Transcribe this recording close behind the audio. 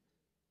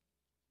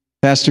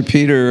Pastor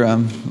Peter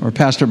or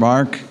Pastor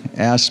Mark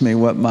asked me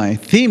what my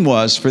theme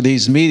was for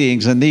these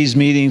meetings, and these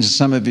meetings,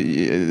 some of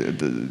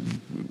you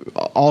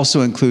also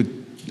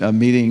include a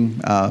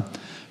meeting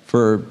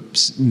for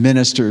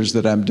ministers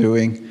that I'm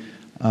doing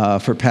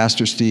for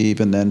Pastor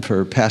Steve and then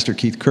for Pastor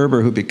Keith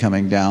Kerber, who'll be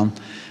coming down.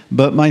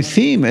 But my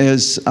theme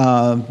is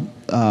from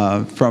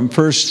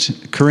 1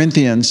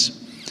 Corinthians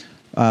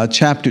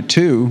chapter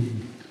 2.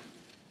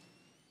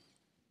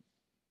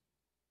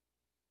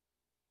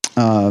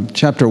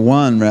 Chapter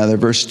 1, rather,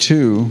 verse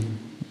 2,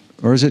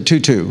 or is it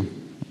 2:2?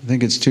 I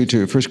think it's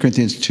 2:2. 1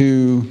 Corinthians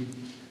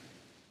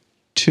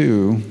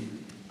 2:2.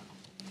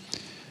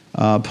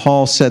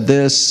 Paul said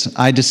this,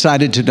 "I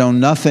decided to know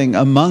nothing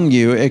among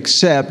you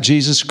except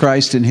Jesus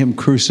Christ and Him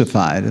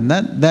crucified." And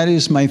that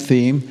is my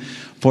theme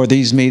for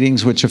these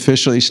meetings, which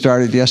officially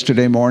started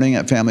yesterday morning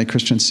at Family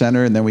Christian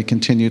Center, and then we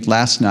continued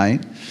last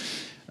night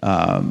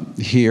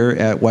here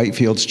at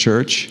Whitefields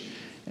Church.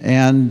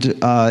 And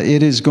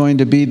it is going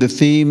to be the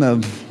theme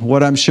of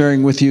what I'm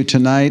sharing with you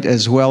tonight,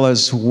 as well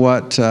as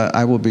what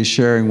I will be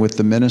sharing with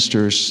the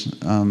ministers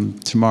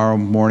tomorrow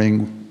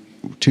morning,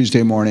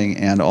 Tuesday morning,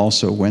 and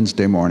also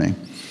Wednesday morning.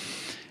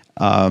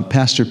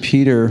 Pastor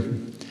Peter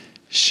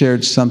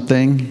shared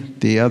something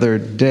the other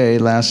day,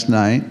 last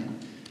night.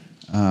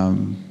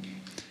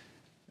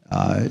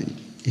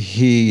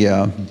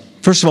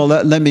 First of all,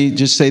 let me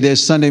just say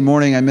this. Sunday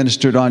morning, I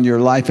ministered on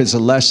your life as a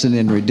lesson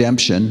in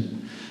redemption.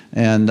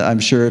 And I'm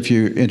sure if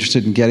you're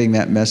interested in getting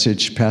that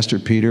message, Pastor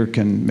Peter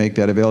can make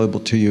that available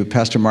to you.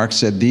 Pastor Mark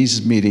said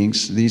these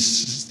meetings,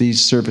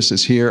 these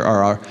services here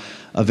are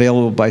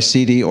available by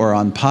CD or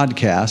on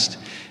podcast.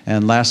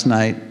 And last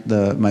night,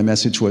 my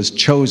message was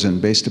chosen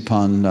based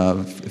upon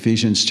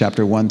Ephesians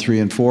chapter 1, 3,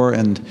 and 4.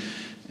 And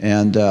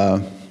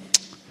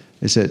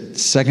is it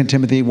 2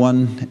 Timothy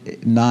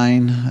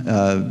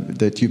 1:9,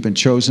 that you've been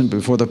chosen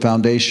before the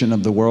foundation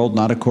of the world,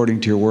 not according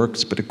to your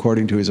works, but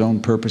according to His own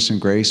purpose and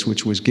grace,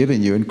 which was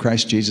given you in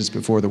Christ Jesus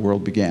before the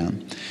world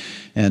began.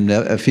 And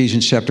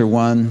Ephesians chapter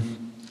 1,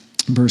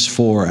 verse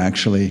 4,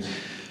 actually,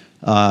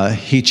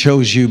 He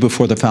chose you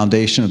before the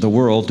foundation of the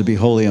world to be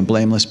holy and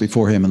blameless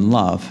before Him in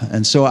love.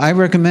 And so I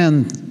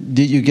recommend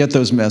that you get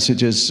those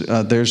messages.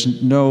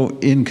 There's no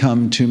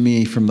income to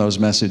me from those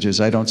messages.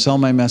 I don't sell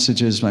my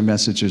messages. My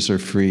messages are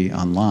free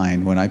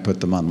online when I put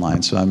them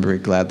online. So I'm very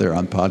glad they're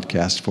on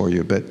podcast for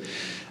you. But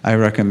I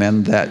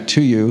recommend that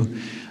to you.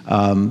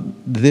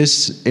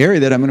 This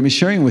area that I'm going to be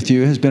sharing with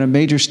you has been a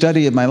major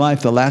study of my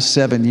life the last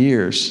 7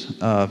 years,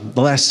 the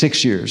last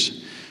 6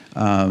 years.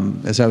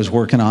 As I was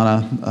working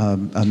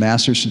on a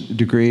master's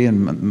degree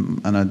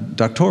and a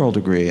doctoral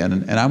degree.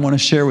 And I want to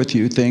share with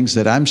you things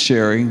that I'm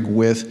sharing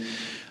with,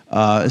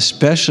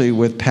 especially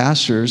with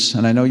pastors.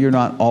 And I know you're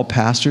not all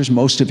pastors.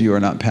 Most of you are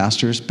not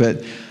pastors.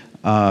 But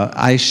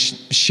I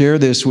share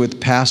this with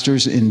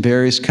pastors in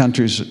various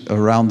countries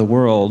around the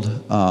world.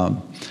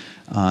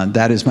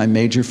 That is my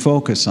major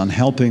focus, on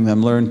helping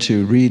them learn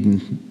to read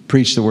and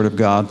preach the Word of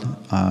God,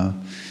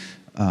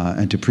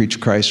 and to preach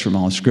Christ from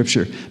all of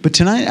Scripture. But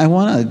tonight, I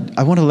want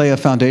to lay a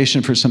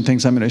foundation for some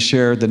things I'm going to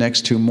share the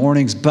next 2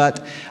 mornings.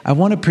 But I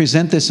want to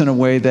present this in a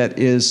way that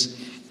is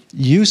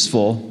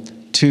useful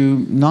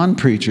to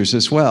non-preachers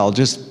as well,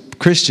 just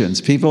Christians,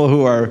 people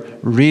who are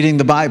reading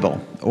the Bible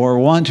or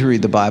want to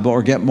read the Bible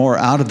or get more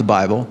out of the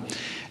Bible.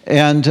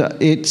 And we're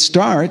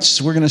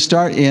going to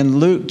start in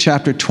Luke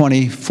chapter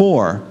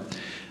 24.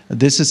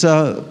 This is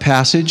a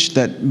passage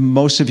that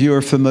most of you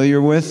are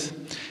familiar with.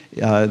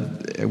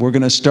 We're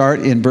going to start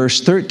in verse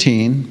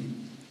 13,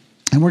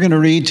 and we're going to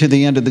read to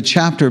the end of the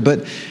chapter.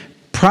 But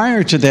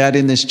prior to that,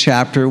 in this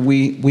chapter,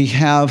 we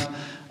have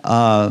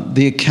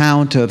the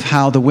account of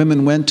how the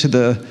women went to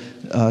the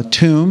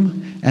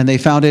tomb, and they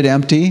found it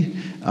empty.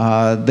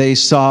 They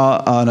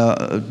saw an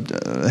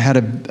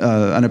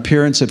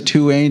appearance of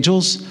 2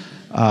 angels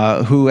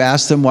who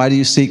asked them, "Why do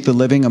you seek the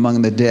living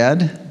among the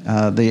dead?"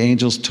 The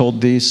angels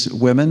told these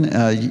women,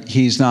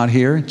 "He's not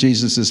here.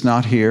 Jesus is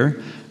not here.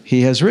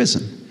 He has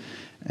risen."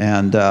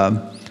 And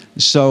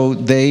so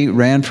they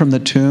ran from the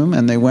tomb,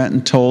 and they went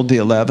and told the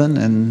 11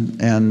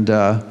 and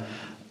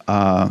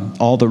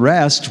all the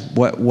rest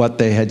what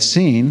they had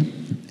seen.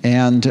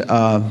 And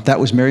that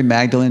was Mary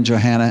Magdalene,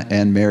 Johanna,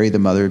 and Mary, the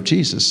mother of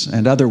Jesus,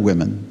 and other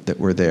women that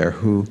were there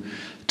who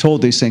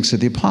told these things to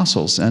the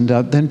apostles. And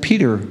then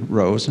Peter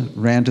rose,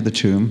 ran to the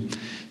tomb,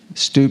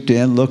 stooped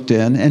in, looked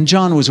in, and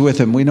John was with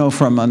him. We know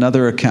from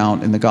another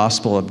account in the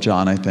Gospel of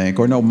John, I think,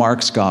 or no,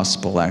 Mark's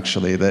Gospel,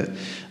 actually,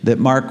 that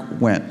Mark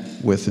went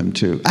with him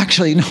too.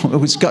 Actually, no, it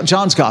was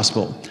John's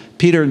Gospel.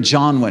 Peter and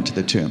John went to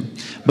the tomb.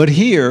 But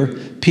here,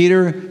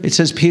 it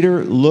says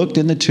Peter looked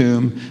in the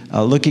tomb,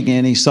 looking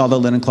in, he saw the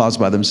linen cloths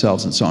by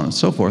themselves and so on and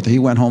so forth. He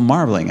went home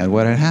marveling at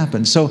what had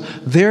happened. So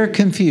they're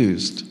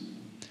confused.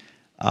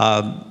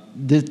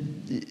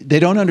 They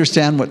don't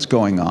understand what's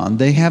going on.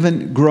 They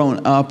haven't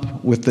grown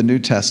up with the New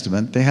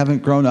Testament. They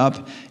haven't grown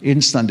up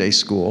in Sunday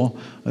school.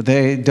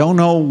 They don't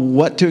know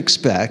what to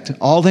expect.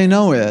 All they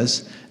know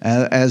is,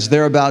 as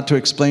they're about to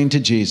explain to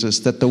Jesus,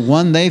 that the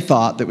one they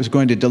thought that was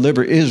going to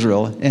deliver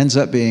Israel ends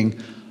up being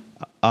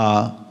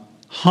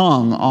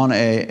hung on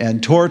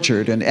and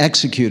tortured and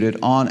executed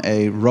on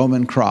a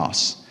Roman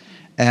cross.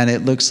 And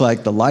it looks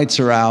like the lights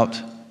are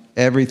out,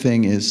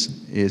 everything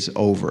is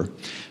over.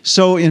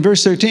 So in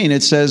verse 13,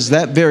 it says,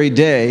 that very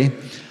day,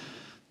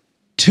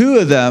 two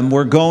of them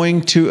were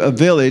going to a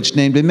village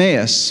named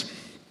Emmaus,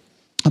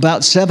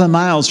 about 7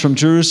 miles from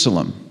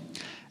Jerusalem.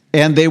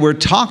 And they were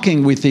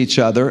talking with each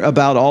other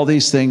about all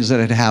these things that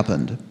had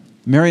happened.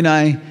 Mary and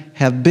I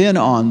have been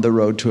on the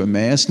road to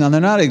Emmaus. Now, they're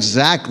not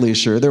exactly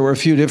sure. There were a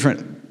few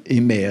different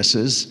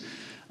Emmauses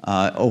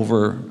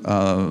over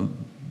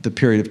the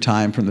period of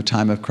time from the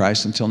time of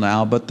Christ until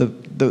now. But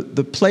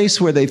the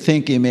place where they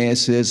think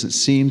Emmaus is, it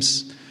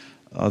seems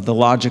the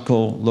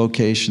logical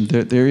location.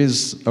 There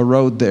is a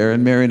road there,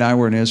 and Mary and I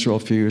were in Israel a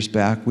few years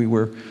back. We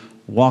were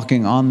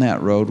walking on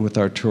that road with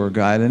our tour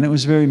guide, and it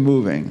was very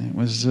moving. It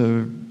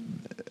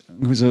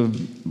was a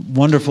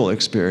wonderful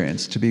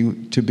experience to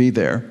be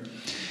there.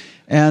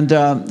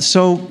 And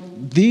so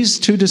these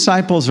two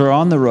disciples are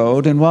on the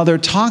road, and while they're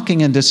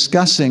talking and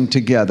discussing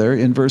together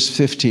in verse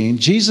 15,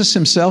 Jesus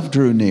himself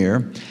drew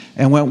near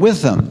and went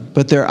with them,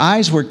 but their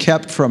eyes were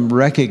kept from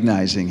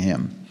recognizing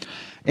him.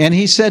 And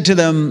he said to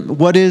them,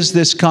 "What is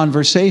this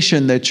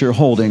conversation that you're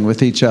holding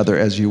with each other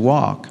as you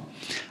walk?"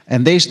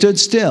 And they stood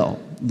still,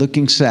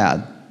 looking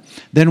sad.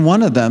 Then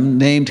one of them,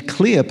 named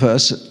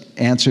Cleopas,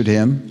 answered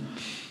him,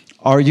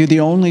 "Are you the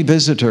only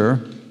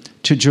visitor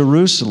to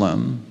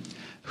Jerusalem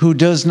who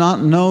does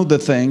not know the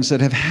things that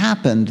have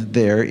happened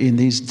there in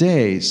these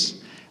days?"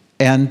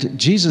 And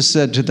Jesus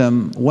said to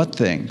them, "What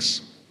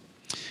things?"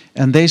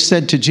 And they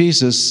said to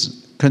Jesus,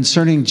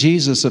 concerning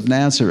Jesus of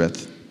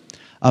Nazareth,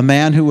 a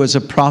man who was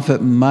a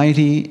prophet,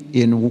 mighty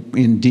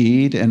in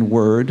deed and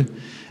word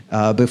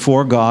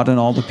before God and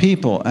all the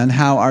people, and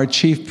how our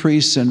chief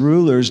priests and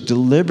rulers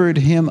delivered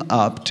him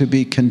up to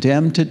be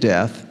condemned to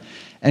death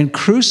and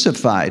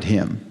crucified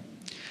him.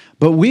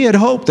 But we had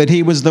hoped that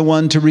he was the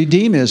one to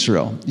redeem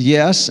Israel.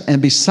 Yes,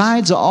 and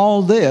besides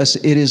all this,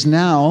 it is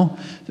now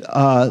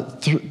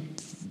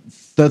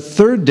the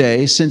third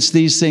day since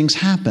these things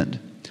happened.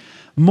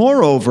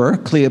 Moreover,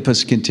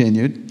 Cleopas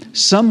continued,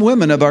 some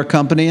women of our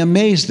company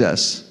amazed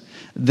us.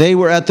 They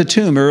were at the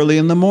tomb early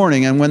in the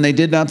morning, and when they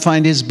did not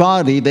find his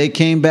body, they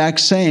came back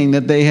saying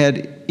that they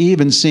had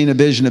even seen a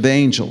vision of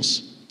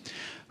angels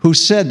who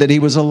said that he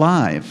was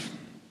alive.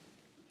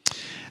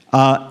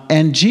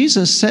 And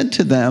Jesus said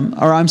to them,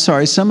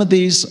 some of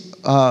these,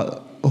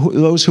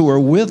 those who were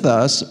with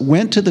us,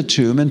 went to the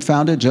tomb and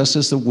found it just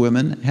as the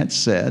women had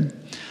said,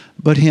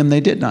 but him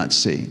they did not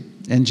see.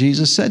 And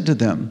Jesus said to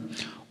them,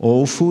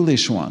 "O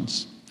foolish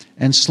ones,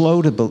 and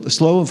slow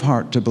of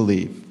heart to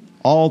believe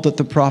all that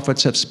the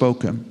prophets have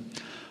spoken.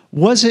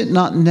 Was it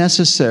not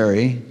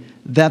necessary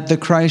that the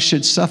Christ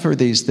should suffer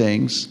these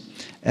things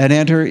and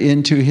enter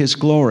into his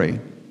glory?"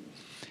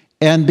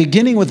 And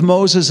beginning with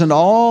Moses and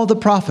all the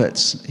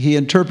prophets, he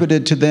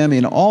interpreted to them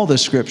in all the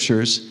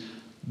scriptures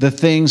the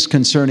things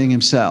concerning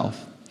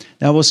himself.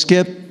 Now we'll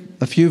skip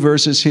a few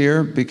verses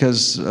here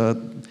because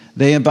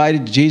they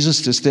invited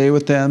Jesus to stay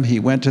with them. He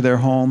went to their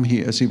home.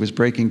 As he was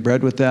breaking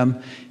bread with them,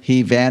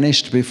 he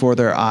vanished before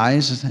their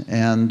eyes,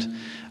 and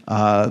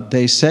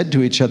they said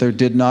to each other,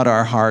 "Did not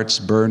our hearts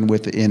burn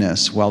within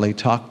us while he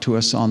talked to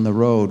us on the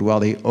road,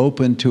 while he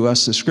opened to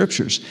us the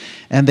scriptures?"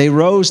 And they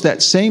rose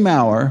that same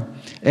hour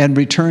and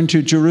returned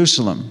to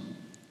Jerusalem.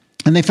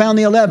 And they found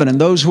the 11, and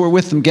those who were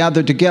with them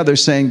gathered together,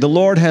 saying, "The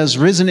Lord has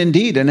risen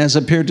indeed and has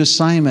appeared to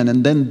Simon."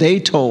 And then they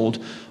told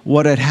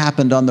what had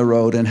happened on the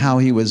road and how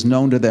he was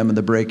known to them in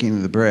the breaking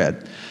of the bread.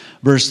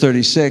 Verse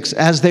 36,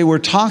 as they were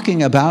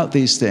talking about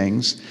these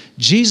things,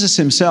 Jesus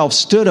himself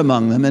stood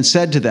among them and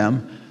said to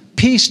them,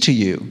 "Peace to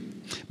you."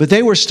 But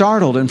they were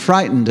startled and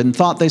frightened and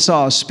thought they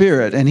saw a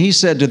spirit. And he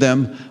said to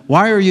them,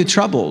 "Why are you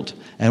troubled?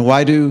 And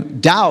why do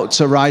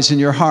doubts arise in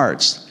your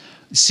hearts?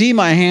 See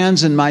my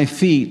hands and my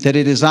feet, that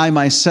it is I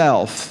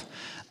myself.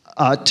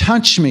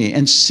 Touch me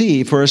and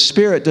see, for a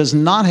spirit does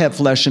not have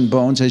flesh and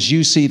bones, as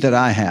you see that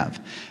I have."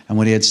 And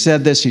when he had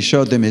said this, he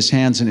showed them his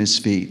hands and his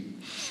feet.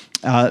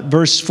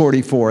 Verse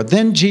 44,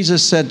 then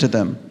Jesus said to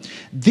them,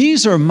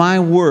 "These are my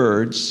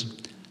words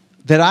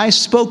that I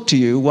spoke to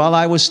you while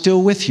I was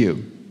still with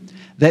you,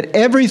 that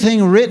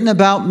everything written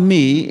about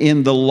me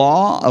in the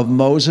law of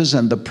Moses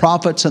and the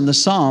prophets and the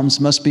Psalms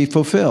must be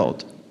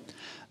fulfilled."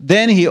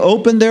 Then he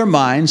opened their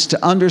minds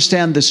to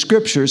understand the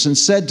scriptures and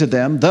said to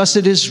them, "Thus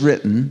it is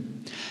written,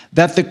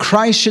 that the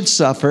Christ should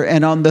suffer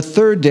and on the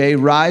third day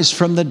rise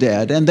from the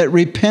dead, and that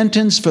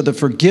repentance for the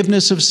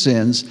forgiveness of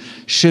sins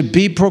should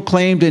be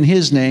proclaimed in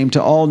his name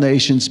to all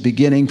nations,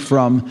 beginning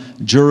from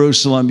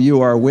Jerusalem.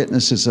 You are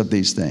witnesses of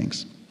these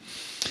things."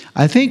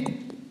 I think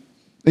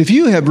if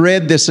you have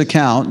read this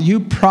account,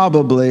 you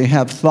probably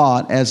have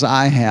thought, as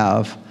I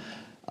have,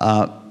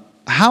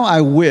 how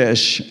I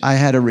wish I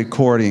had a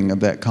recording of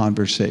that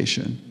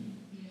conversation.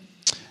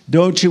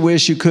 Don't you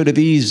wish you could have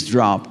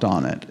eavesdropped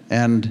on it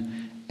and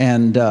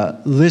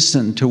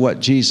listened to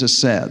what Jesus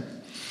said?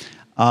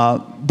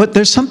 But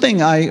there's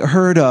something I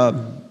heard a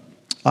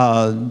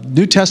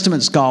New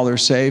Testament scholar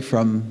say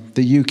from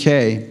the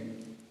UK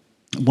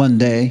one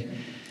day.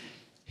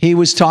 He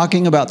was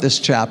talking about this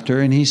chapter,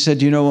 and he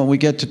said, when we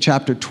get to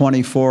chapter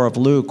 24 of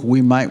Luke,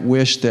 we might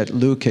wish that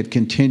Luke had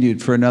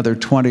continued for another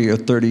 20 or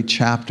 30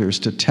 chapters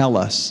to tell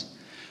us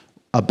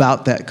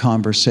about that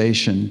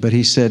conversation. But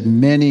he said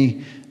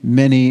many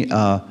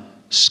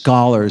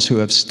scholars who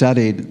have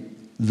studied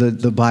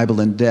the Bible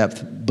in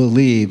depth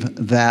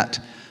believe that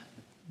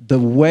the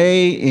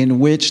way in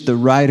which the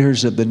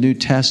writers of the New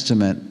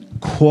Testament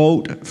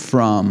quote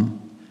from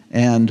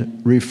and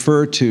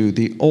refer to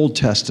the Old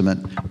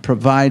Testament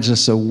provides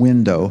us a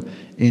window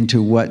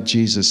into what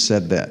Jesus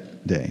said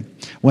that day.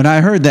 When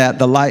I heard that,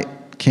 the light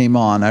came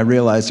on. I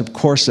realized, of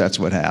course, that's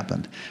what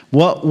happened.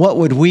 What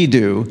would we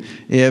do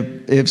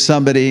if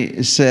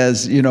somebody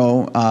says,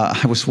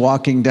 I was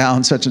walking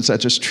down such and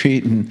such a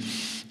street and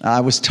I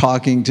was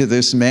talking to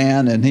this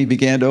man and he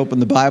began to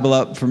open the Bible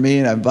up for me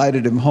and I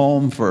invited him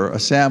home for a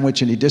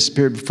sandwich and he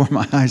disappeared before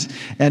my eyes.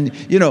 And,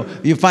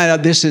 you find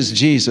out this is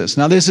Jesus.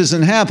 Now, this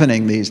isn't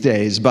happening these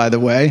days, by the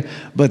way,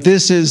 but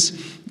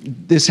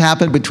this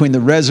happened between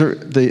the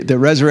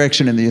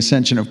resurrection and the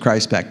ascension of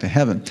Christ back to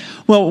heaven.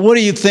 Well, what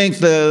do you think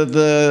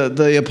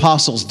the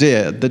apostles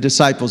did, the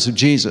disciples of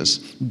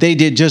Jesus? They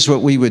did just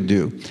what we would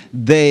do.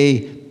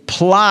 They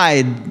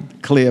plied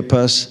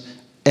Cleopas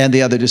and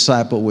the other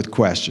disciple with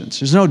questions.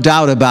 There's no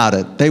doubt about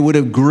it. They would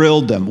have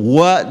grilled them.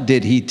 What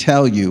did he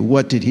tell you?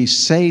 What did he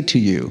say to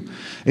you?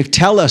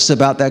 Tell us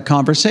about that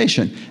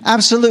conversation.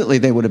 Absolutely,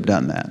 they would have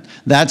done that.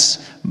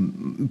 That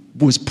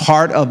was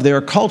part of their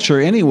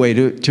culture anyway,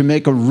 to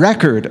make a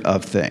record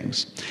of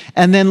things.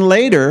 And then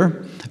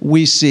later,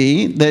 we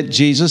see that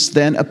Jesus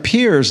then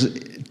appears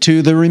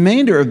to the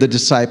remainder of the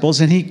disciples,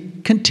 and he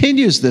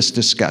continues this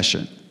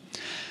discussion.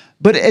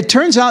 But it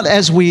turns out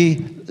as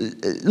we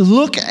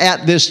look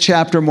at this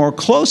chapter more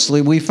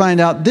closely, we find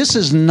out this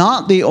is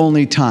not the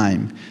only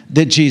time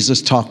that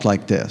Jesus talked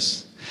like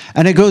this.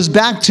 And it goes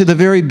back to the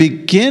very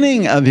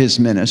beginning of his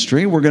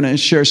ministry. We're going to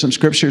share some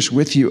scriptures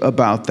with you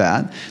about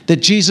that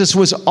Jesus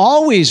was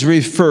always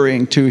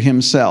referring to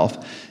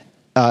himself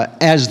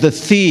as the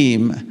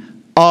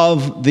theme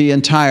of the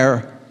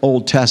entire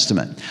Old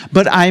Testament.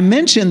 But I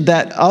mentioned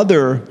that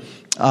other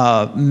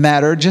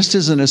matter just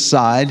as an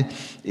aside.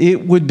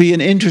 It would be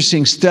an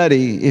interesting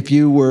study if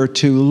you were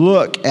to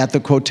look at the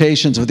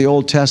quotations of the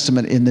Old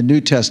Testament in the New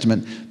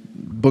Testament.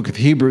 Book of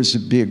Hebrews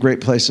would be a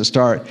great place to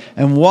start,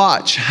 and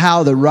watch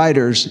how the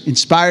writers,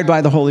 inspired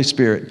by the Holy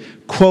Spirit,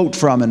 quote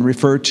from and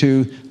refer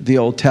to the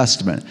Old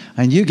Testament.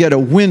 And you get a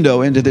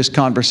window into this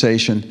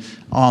conversation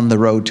on the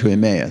road to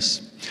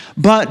Emmaus.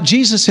 But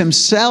Jesus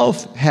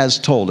himself has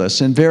told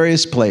us in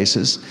various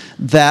places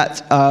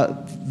that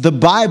the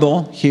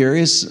Bible here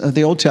is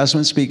the Old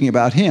Testament speaking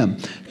about him.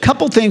 A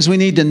couple things we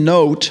need to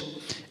note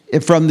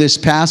from this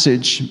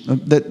passage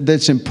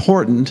that's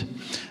important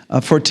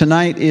for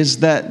tonight is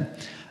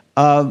that,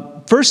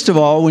 first of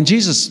all, when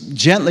Jesus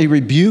gently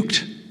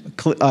rebuked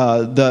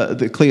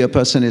the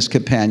Cleopas and his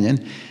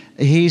companion,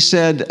 he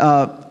said,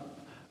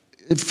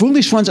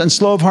 foolish ones and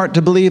slow of heart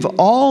to believe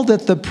all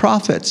that the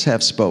prophets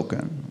have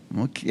spoken.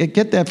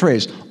 Get that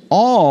phrase,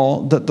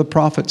 all that the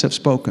prophets have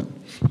spoken.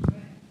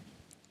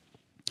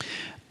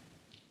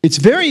 It's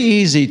very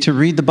easy to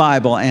read the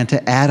Bible and to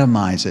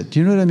atomize it. Do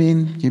you know what I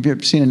mean? Have you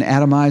ever seen an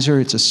atomizer?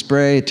 It's a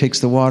spray. It takes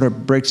the water,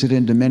 breaks it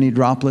into many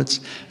droplets.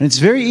 And it's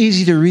very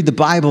easy to read the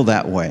Bible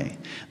that way.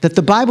 That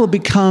the Bible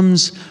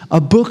becomes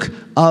a book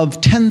of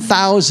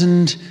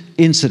 10,000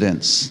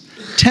 incidents,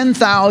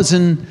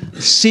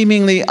 10,000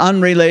 seemingly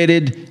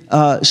unrelated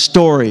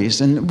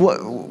stories. And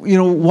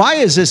why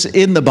is this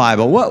in the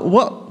Bible?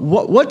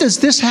 What does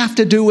this have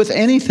to do with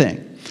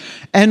anything?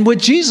 And what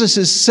Jesus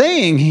is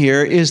saying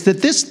here is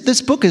that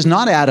this book is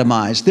not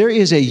atomized. There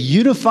is a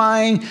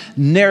unifying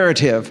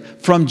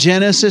narrative from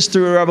Genesis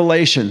through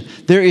Revelation.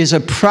 There is a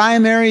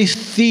primary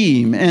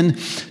theme. And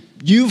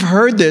you've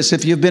heard this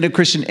if you've been a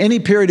Christian any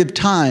period of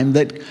time,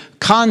 that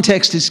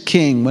context is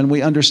king when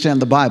we understand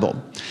the Bible.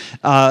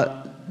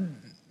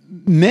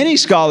 Many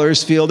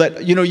scholars feel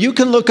that, you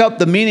can look up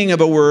the meaning of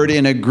a word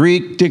in a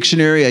Greek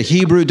dictionary, a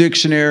Hebrew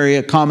dictionary,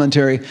 a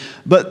commentary,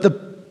 but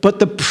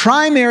the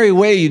primary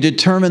way you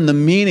determine the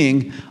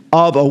meaning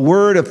of a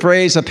word, a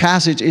phrase, a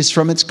passage is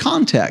from its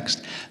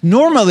context.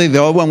 Normally,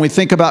 though, when we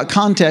think about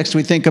context,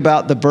 we think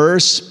about the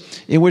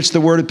verse in which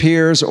the word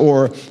appears,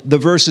 or the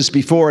verses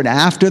before and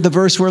after the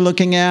verse we're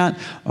looking at.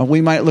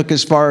 We might look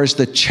as far as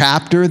the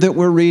chapter that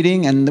we're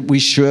reading, and we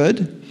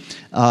should.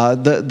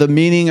 The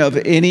meaning of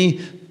any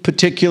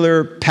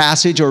particular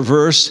passage or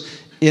verse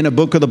in a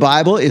book of the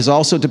Bible is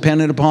also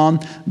dependent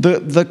upon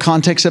the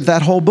context of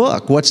that whole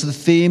book. What's the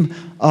theme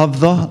of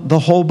the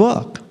whole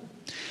book?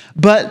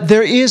 But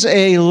there is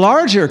a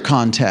larger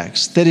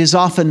context that is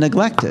often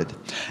neglected,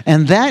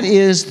 and that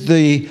is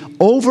the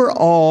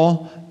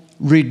overall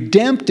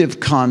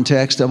redemptive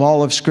context of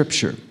all of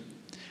Scripture.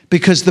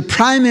 Because the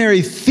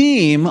primary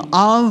theme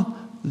of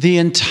the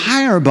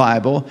entire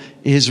Bible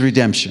is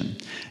redemption.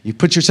 You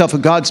put yourself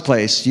in God's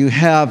place. You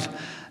have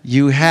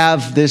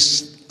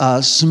this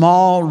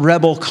small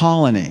rebel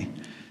colony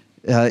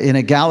in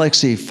a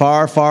galaxy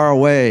far, far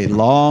away,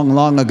 long,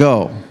 long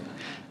ago.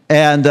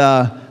 And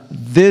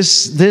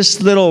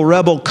this little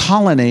rebel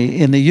colony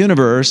in the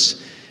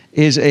universe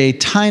is a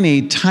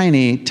tiny,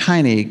 tiny,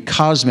 tiny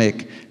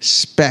cosmic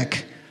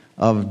speck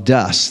of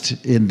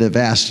dust in the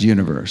vast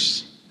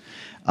universe.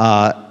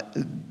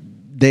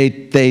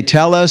 They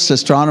tell us,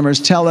 astronomers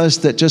tell us,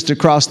 that just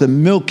across the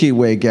Milky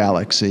Way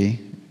galaxy,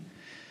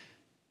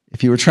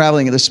 if you were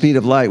traveling at the speed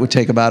of light, it would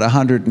take about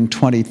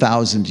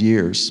 120,000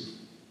 years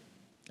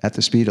at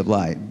the speed of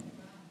light.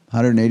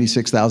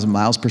 186,000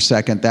 miles per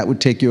second. That would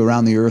take you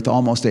around the Earth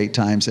almost 8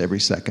 times every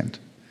second.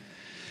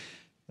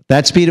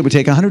 That speed, it would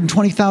take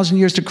 120,000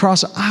 years to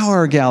cross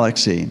our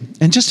galaxy.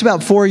 And just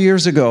about 4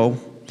 years ago,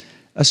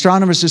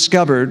 astronomers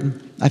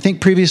discovered, I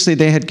think previously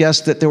they had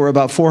guessed that there were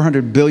about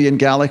 400 billion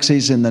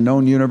galaxies in the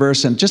known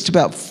universe, and just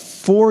about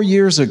 4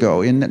 years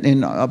ago,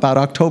 in about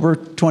October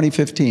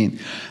 2015,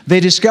 they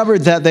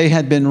discovered that they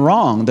had been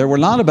wrong. There were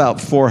not about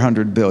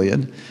 400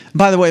 billion.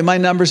 By the way, my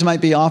numbers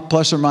might be off,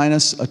 plus or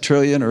minus a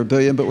trillion or a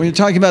billion, but when you're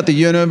talking about the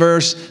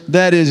universe,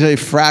 that is a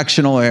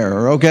fractional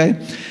error,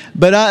 okay?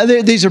 But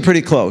these are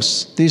pretty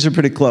close. These are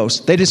pretty close.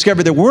 They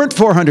discovered there weren't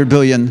 400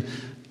 billion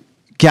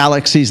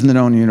galaxies in the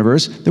known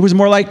universe. There was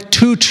more like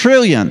 2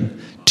 trillion.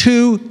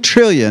 2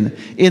 trillion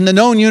in the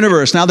known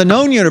universe. Now, the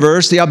known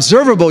universe, the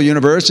observable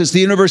universe, is the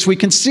universe we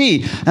can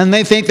see. And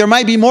they think there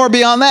might be more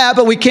beyond that,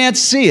 but we can't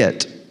see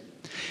it.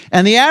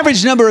 And the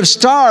average number of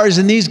stars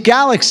in these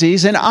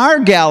galaxies, in our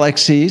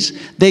galaxies,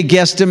 they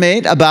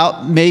guesstimate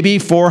about maybe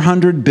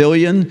 400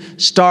 billion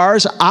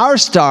stars. Our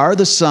star,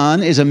 the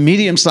sun, is a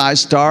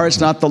medium-sized star.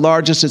 It's not the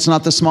largest, it's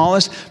not the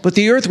smallest, but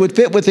the Earth would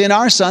fit within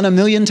our sun 1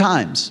 million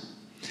times.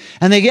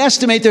 And they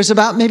estimate there's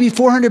about maybe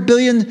 400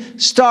 billion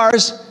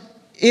stars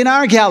in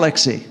our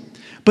galaxy.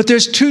 But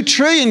there's 2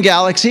 trillion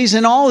galaxies,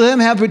 and all of them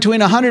have between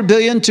 100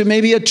 billion to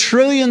maybe 1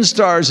 trillion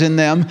stars in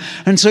them.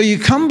 And so you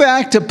come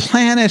back to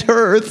planet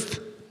Earth,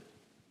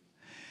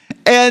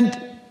 and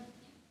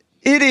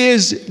it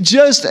is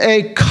just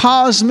a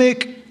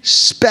cosmic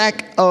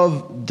speck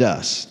of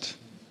dust.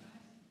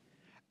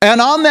 And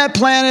on that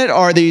planet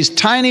are these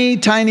tiny,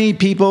 tiny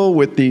people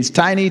with these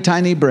tiny,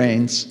 tiny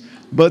brains,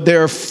 but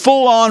they're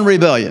full-on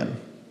rebellion.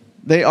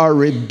 They are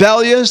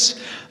rebellious.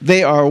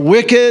 They are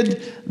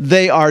wicked.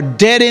 They are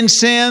dead in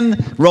sin.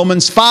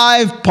 Romans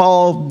 5,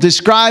 Paul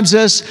describes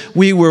us.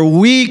 We were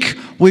weak.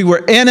 We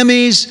were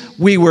enemies.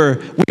 We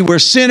were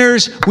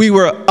sinners. We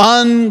were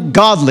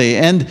ungodly.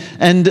 And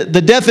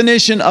the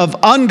definition of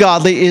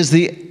ungodly is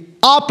the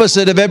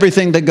opposite of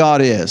everything that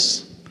God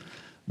is.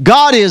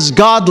 God is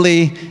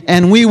godly,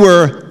 and we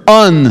were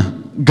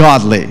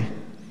ungodly.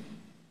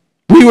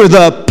 We were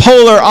the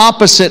polar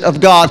opposite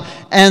of God.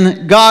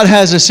 And God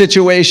has a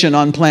situation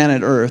on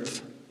planet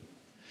Earth.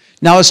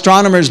 Now,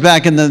 astronomers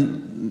back in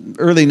the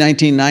early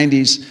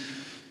 1990s,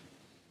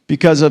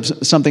 because of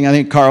something I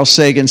think Carl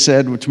Sagan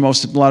said, which a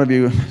lot of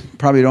you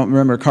probably don't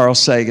remember Carl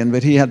Sagan,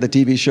 but he had the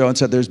TV show and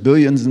said there's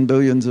billions and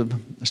billions of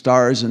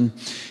stars, and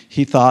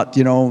he thought,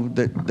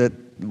 that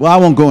well, I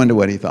won't go into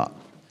what he thought.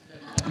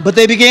 But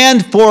they began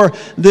for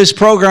this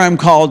program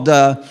called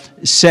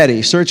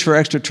SETI, Search for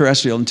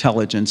Extraterrestrial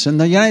Intelligence, and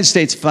the United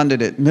States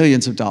funded it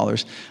millions of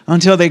dollars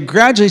until they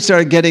gradually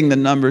started getting the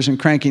numbers and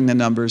cranking the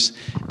numbers.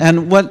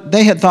 And what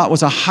they had thought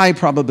was a high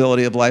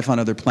probability of life on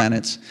other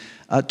planets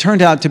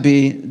turned out to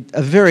be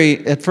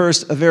at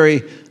first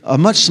a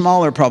much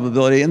smaller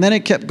probability, and then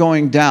it kept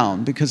going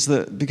down because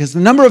the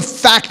number of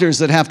factors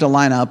that have to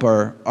line up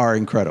are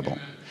incredible.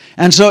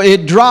 And so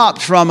it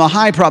dropped from a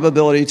high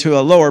probability to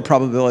a lower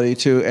probability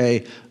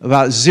to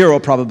about 0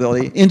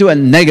 probability into a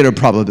negative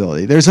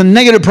probability. There's a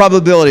negative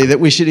probability that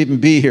we should even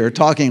be here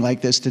talking like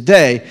this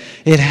today.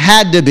 It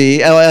had to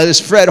be, as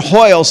Fred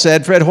Hoyle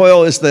said. Fred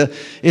Hoyle is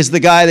the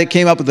guy that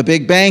came up with the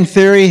Big Bang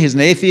Theory. He's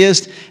an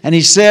atheist, and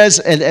he says,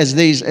 as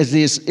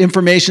these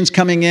information's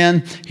coming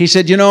in, he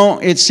said,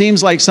 it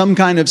seems like some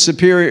kind of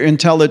superior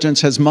intelligence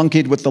has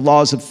monkeyed with the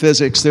laws of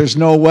physics. There's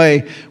no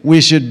way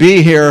we should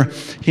be here.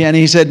 And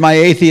he said, my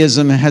atheism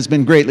has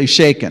been greatly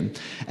shaken.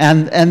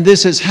 And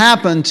this has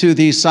happened to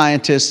these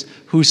scientists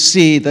who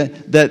see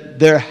that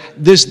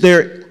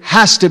there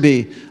has to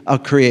be a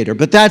creator.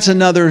 But that's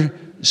another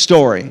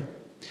story.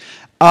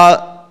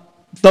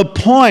 The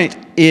point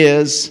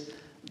is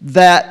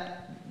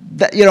that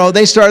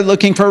they started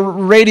looking for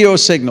radio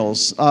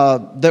signals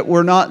that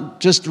were not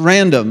just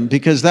random,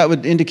 because that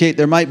would indicate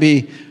there might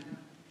be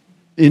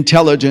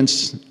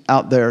intelligence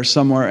out there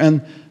somewhere.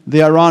 And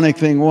the ironic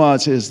thing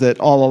is that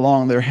all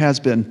along there has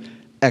been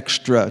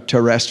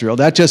extraterrestrial.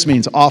 That just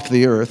means off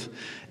the earth.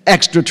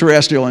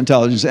 Extraterrestrial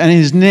intelligence. And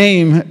his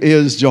name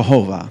is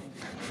Jehovah.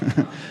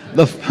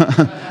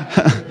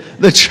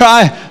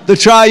 the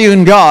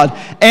triune God.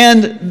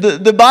 And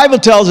the Bible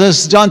tells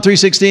us, John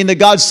 3:16, that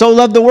God so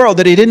loved the world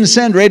that he didn't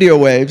send radio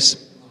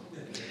waves.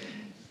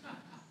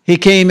 He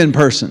came in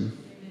person.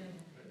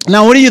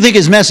 Now, what do you think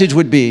his message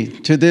would be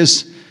to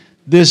this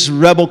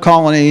rebel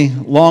colony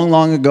long,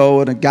 long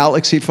ago in a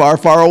galaxy far,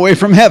 far away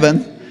from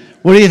heaven?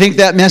 What do you think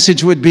that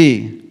message would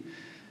be?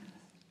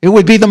 It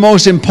would be the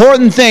most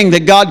important thing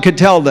that God could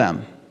tell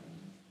them.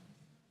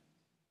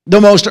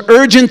 The most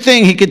urgent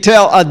thing he could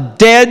tell a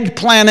dead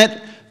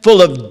planet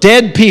full of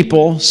dead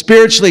people,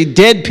 spiritually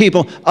dead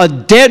people, a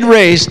dead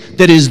race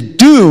that is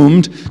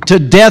doomed to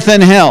death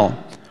and hell.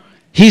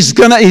 He's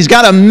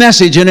got a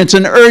message, and it's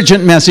an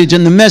urgent message,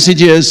 and the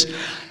message is,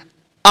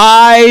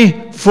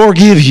 I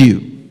forgive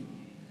you.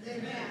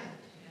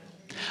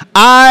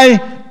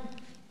 I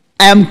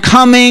am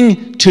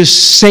coming to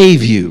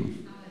save you.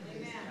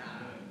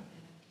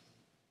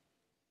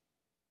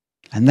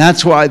 And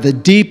that's why the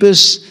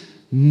deepest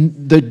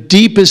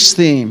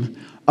theme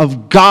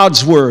of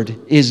God's word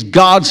is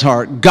God's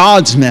heart,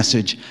 God's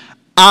message.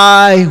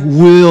 I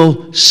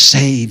will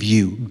save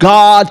you.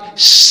 God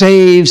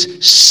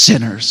saves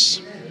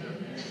sinners.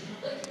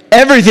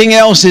 Everything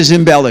else is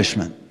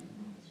embellishment.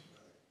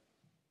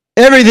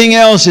 Everything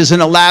else is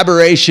an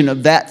elaboration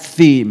of that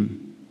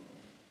theme.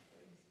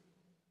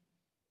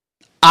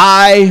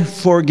 I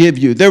forgive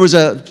you. There was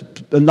a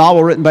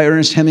novel written by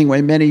Ernest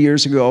Hemingway many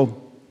years ago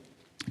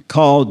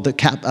called The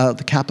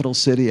Capital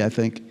City, I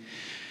think.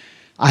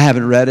 I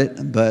haven't read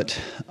it, but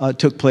it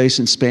took place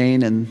in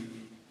Spain, and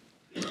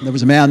there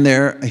was a man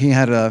there. He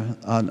had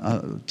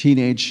a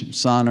teenage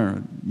son or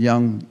a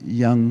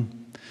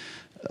young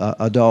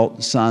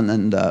adult son,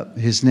 and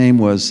his name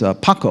was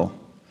Paco,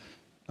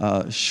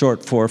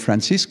 short for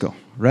Francisco,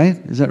 right?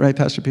 Is that right,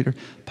 Pastor Peter?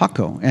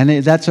 Paco. And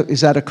is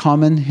that a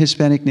common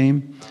Hispanic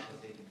name?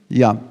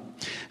 Yeah.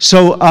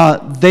 So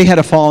they had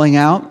a falling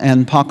out,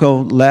 and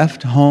Paco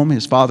left home.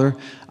 His father,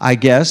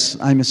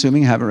 I'm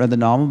assuming, I haven't read the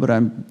novel,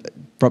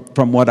 but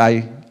from what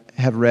I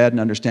have read and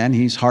understand,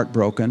 he's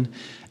heartbroken,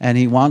 and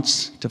he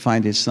wants to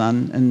find his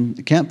son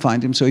and can't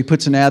find him. So he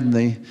puts an ad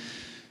an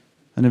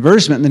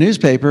advertisement in the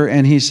newspaper,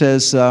 and he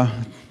says,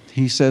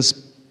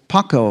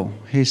 Paco,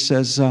 he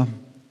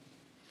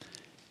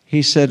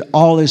said,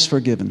 all is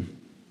forgiven.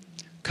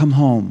 Come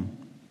home.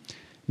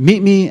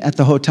 Meet me at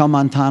the Hotel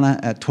Montana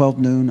at 12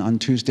 noon on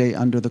Tuesday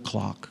under the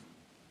clock.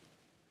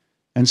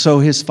 And so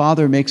his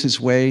father makes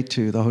his way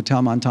to the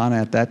Hotel Montana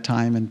at that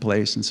time and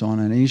place and so on.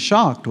 And he's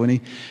shocked when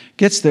he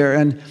gets there.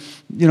 And,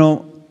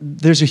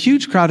 there's a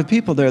huge crowd of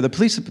people there. The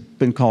police have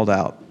been called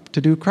out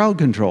to do crowd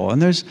control.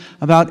 And there's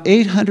about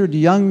 800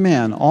 young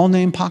men, all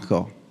named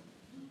Paco,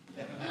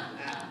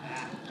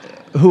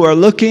 who are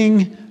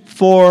looking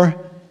for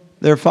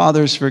their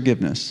father's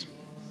forgiveness.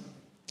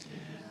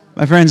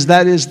 My friends,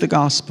 that is the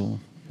gospel.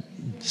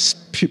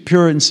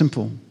 Pure and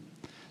simple.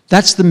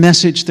 That's the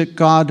message that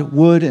God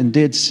would and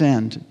did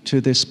send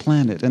to this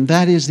planet. And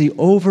that is the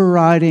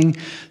overriding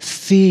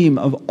theme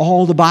of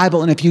all the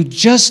Bible. And if you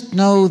just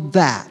know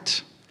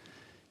that,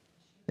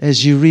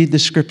 as you read the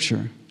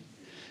scripture,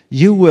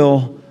 you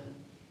will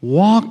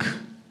walk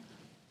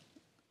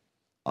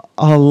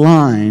a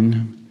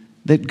line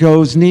that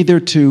goes neither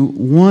to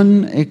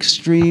one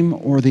extreme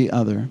or the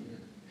other.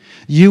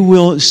 You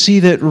will see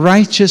that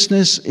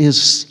righteousness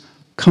is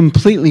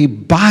completely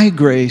by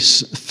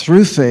grace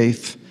through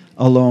faith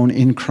alone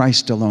in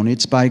Christ alone.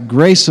 It's by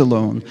grace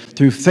alone,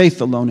 through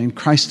faith alone, in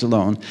Christ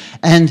alone.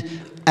 And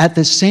at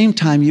the same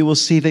time, you will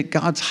see that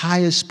God's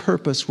highest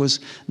purpose was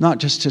not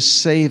just to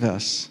save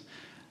us,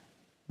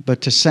 but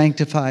to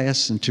sanctify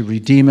us and to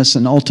redeem us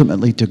and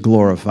ultimately to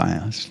glorify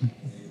us.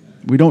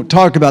 We don't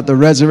talk about the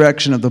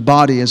resurrection of the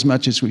body as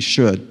much as we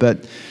should,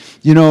 but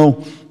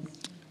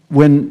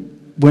when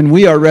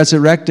we are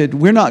resurrected,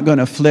 we're not going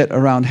to flit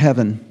around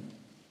heaven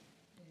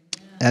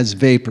as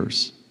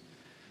vapors.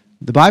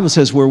 The Bible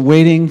says we're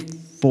waiting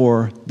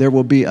for there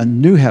will be a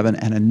new heaven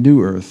and a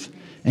new earth,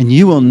 and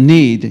you will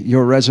need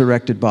your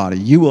resurrected body.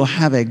 You will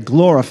have a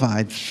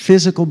glorified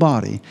physical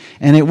body,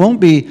 and it won't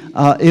be,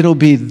 it'll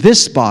be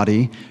this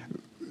body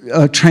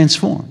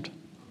transformed.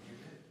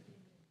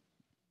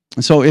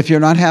 And so if you're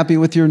not happy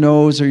with your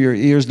nose or your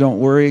ears, don't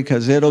worry,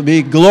 because it'll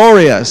be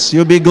glorious.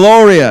 You'll be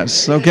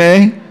glorious,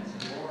 okay?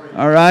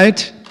 All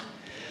right?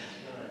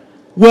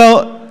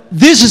 Well,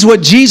 this is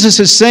what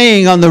Jesus is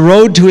saying on the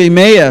road to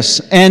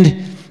Emmaus.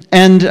 And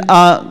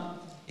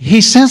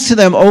he says to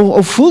them,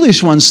 O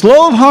foolish ones,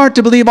 slow of heart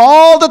to believe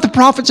all that the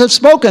prophets have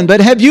spoken. But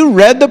have you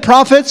read the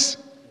prophets?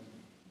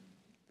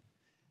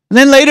 And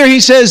then later he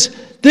says,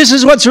 this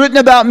is what's written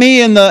about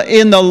me in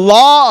the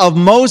law of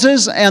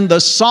Moses and the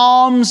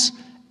Psalms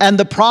and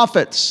the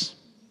prophets.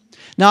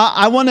 Now,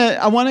 I want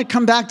to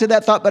come back to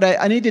that thought, but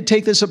I need to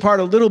take this apart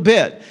a little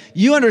bit.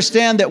 You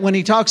understand that when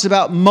he talks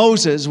about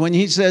Moses, when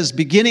he says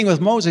beginning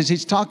with Moses,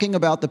 he's talking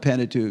about the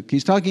Pentateuch.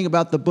 He's talking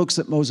about the books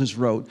that Moses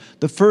wrote,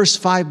 the first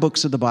 5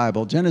 books of the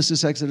Bible,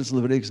 Genesis, Exodus,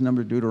 Leviticus,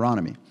 Numbers,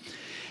 Deuteronomy.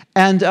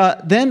 And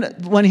then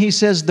when he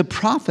says the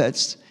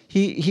prophets,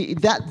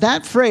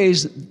 that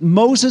phrase,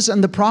 Moses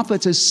and the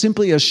prophets, is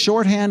simply a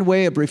shorthand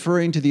way of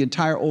referring to the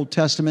entire Old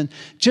Testament.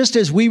 Just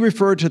as we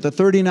refer to the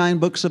 39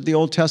 books of the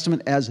Old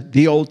Testament as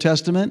the Old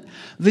Testament,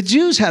 the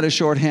Jews had a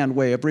shorthand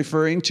way of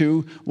referring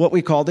to what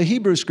we call the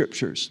Hebrew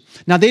Scriptures.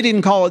 Now, they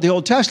didn't call it the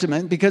Old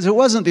Testament because it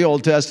wasn't the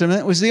Old Testament.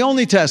 It was the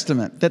only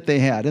Testament that they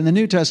had, and the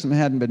New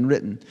Testament hadn't been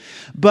written.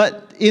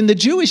 But in the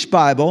Jewish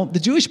Bible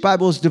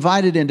is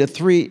divided into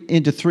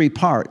three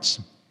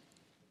parts.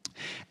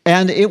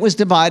 And it was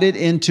divided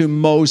into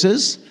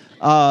Moses,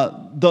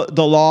 the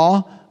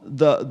law,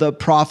 the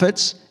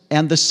prophets,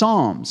 and the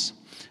Psalms.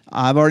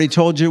 I've already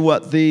told you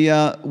what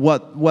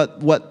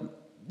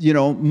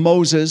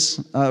Moses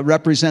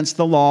represents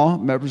the law,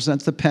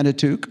 represents the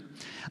Pentateuch.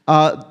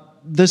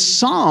 The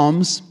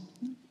Psalms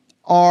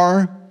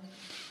are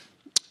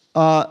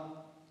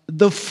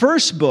the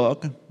first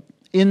book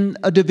in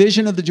a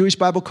division of the Jewish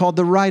Bible called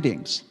the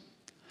Writings.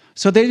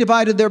 So they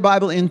divided their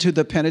Bible into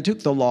the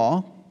Pentateuch, the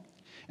law,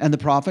 and the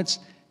prophets,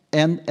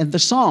 and the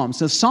Psalms.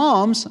 The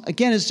Psalms,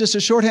 again, is just a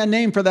shorthand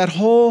name for that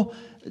whole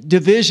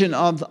division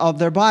of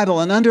their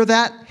Bible. And under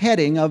that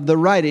heading of the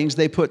writings,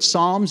 they put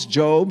Psalms,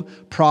 Job,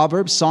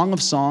 Proverbs, Song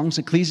of Songs,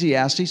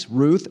 Ecclesiastes,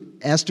 Ruth,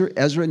 Esther,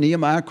 Ezra,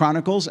 Nehemiah,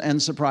 Chronicles,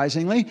 and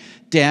surprisingly,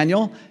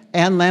 Daniel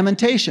and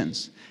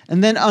Lamentations.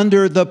 And then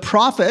under the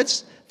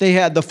prophets, they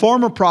had the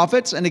former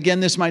prophets, and again,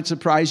 this might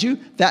surprise you.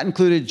 That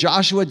included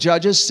Joshua,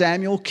 Judges,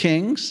 Samuel,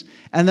 Kings,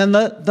 and then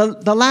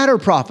the latter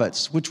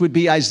prophets, which would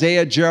be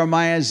Isaiah,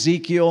 Jeremiah,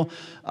 Ezekiel,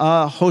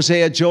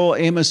 Hosea, Joel,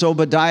 Amos,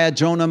 Obadiah,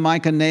 Jonah,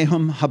 Micah,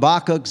 Nahum,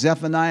 Habakkuk,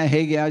 Zephaniah,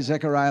 Haggai,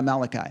 Zechariah,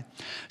 Malachi.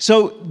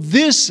 So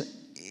this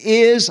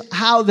is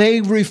how they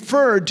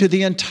referred to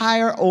the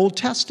entire Old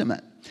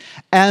Testament.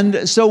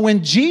 And so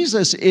when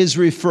Jesus is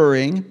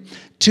referring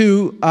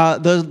to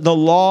the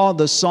law,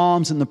 the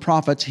Psalms, and the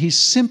prophets, he's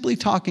simply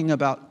talking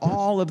about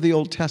all of the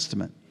Old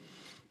Testament,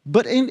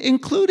 but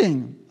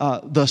including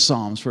the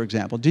Psalms, for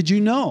example. Did you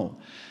know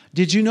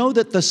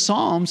that the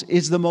Psalms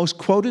is the most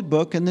quoted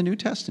book in the New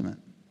Testament?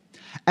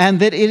 And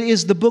that it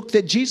is the book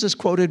that Jesus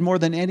quoted more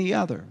than any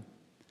other.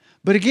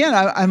 But again,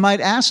 I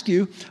might ask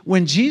you,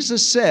 when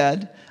Jesus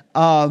said,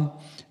 don't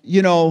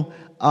you know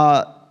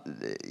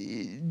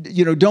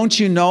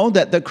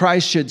that the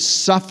Christ should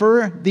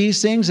suffer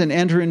these things and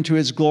enter into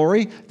his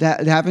glory?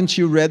 That haven't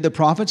you read the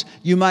prophets?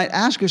 You might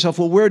ask yourself,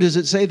 well, where does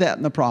it say that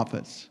in the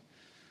prophets?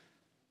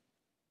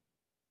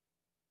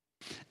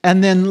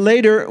 And then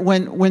later,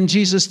 when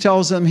Jesus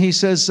tells them, he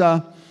says,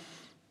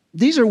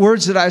 these are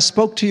words that I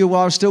spoke to you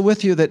while I was still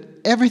with you, that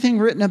everything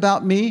written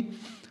about me,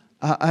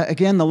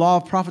 again, the law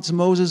of prophets of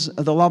Moses,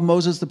 the law of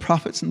Moses, the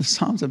prophets, and the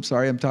Psalms. I'm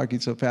sorry, I'm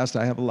talking so fast.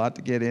 I have a lot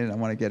to get in. I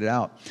want to get it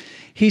out.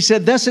 He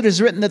said, thus it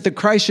is written that the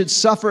Christ should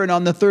suffer and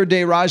on the third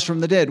day rise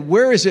from the dead.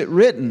 Where is it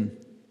written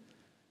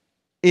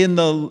in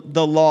the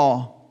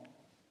law,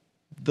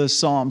 the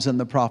Psalms, and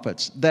the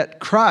prophets, that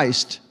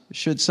Christ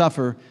should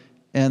suffer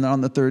and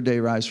on the third day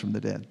rise from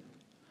the dead?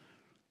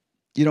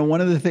 You know,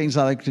 one of the things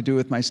I like to do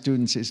with my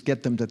students is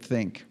get them to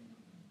think.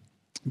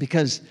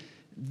 Because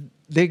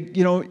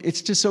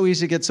it's just so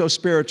easy to get so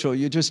spiritual.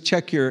 You just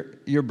check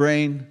your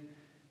brain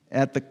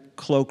at the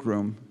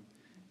cloakroom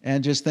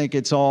and just think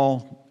it's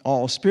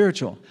all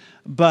spiritual.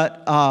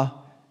 But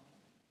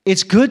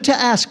it's good to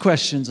ask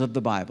questions of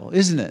the Bible,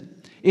 isn't it?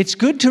 It's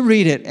good to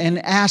read it and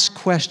ask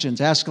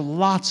questions, ask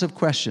lots of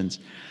questions.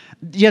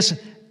 Yes,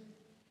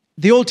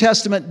 the Old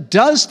Testament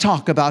does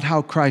talk about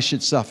how Christ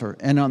should suffer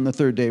and on the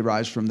third day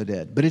rise from the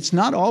dead, but it's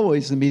not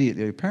always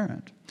immediately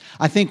apparent.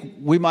 I think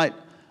we might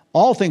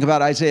all think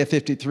about Isaiah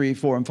 53,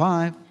 4 and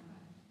 5.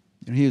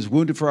 He was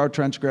wounded for our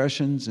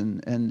transgressions,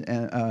 and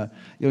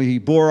he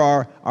bore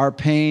our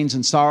pains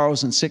and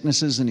sorrows and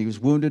sicknesses, and he was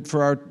wounded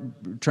for our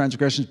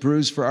transgressions,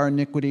 bruised for our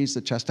iniquities.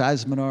 The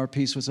chastisement of our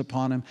peace was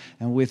upon him,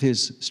 and with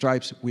his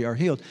stripes we are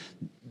healed.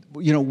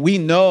 We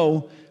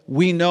know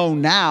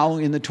now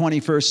in the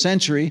 21st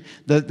century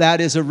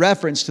that is a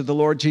reference to the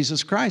Lord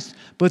Jesus Christ.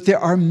 But there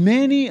are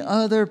many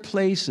other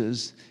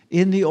places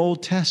in the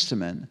Old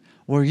Testament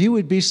where you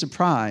would be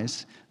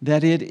surprised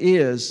that it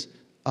is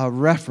a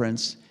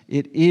reference,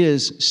 it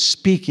is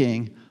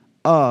speaking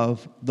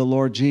of the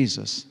Lord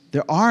Jesus.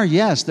 There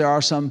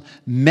are some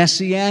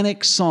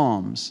messianic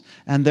psalms,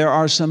 and there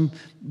are some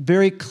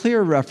very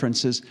clear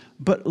references,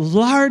 but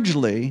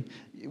largely,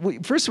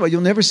 first of all,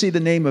 you'll never see the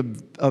name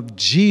of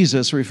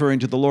Jesus referring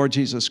to the Lord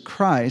Jesus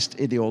Christ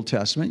in the Old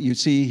Testament. You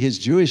see his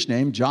Jewish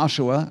name,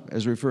 Joshua,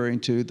 as referring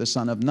to the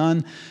son of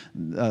Nun,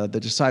 the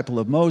disciple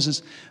of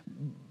Moses.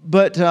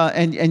 But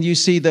and you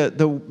see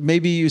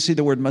maybe you see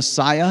the word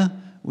Messiah,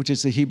 which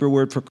is the Hebrew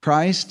word for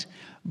Christ,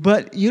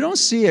 but you don't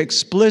see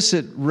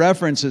explicit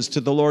references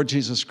to the Lord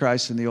Jesus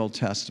Christ in the Old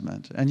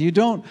Testament, and you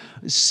don't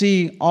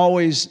see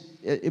always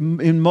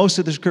in most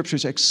of the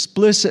scriptures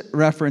explicit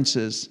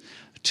references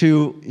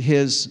to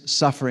his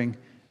suffering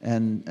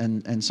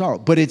and sorrow.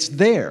 But it's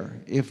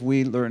there if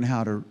we learn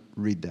how to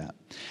read that.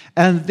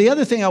 And the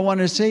other thing I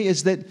wanted to say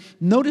is that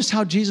notice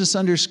how Jesus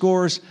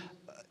underscores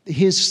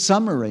his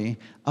summary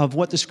of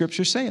what the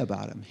scriptures say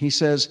about him. He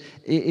says,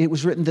 it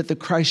was written that the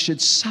Christ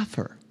should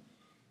suffer.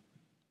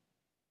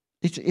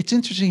 It's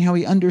interesting how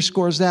he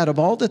underscores that. Of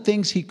all the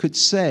things he could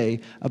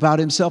say about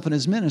himself and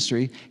his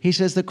ministry, he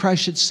says that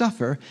Christ should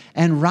suffer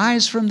and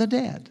rise from the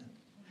dead.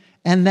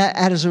 And that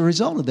as a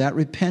result of that,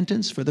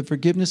 repentance for the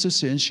forgiveness of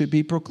sins should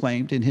be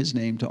proclaimed in his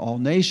name to all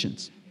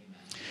nations.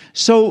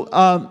 So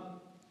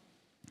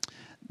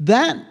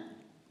that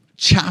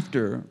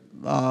chapter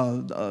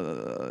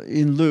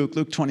in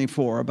Luke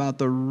 24, about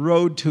the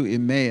road to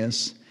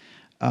Emmaus,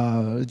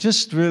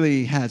 just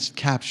really has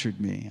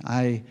captured me.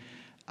 I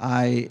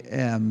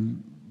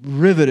am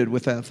riveted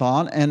with that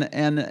thought,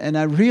 and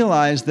I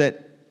realize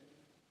that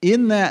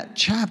in that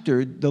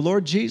chapter, the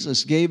Lord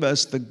Jesus gave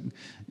us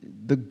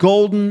the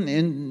golden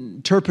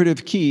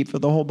interpretive key for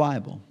the whole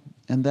Bible.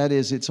 And that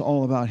is, it's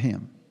all about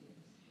Him.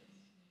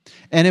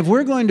 And if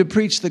we're going to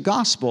preach the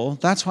gospel,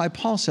 that's why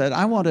Paul said,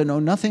 I want to know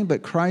nothing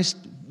but Christ,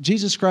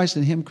 Jesus Christ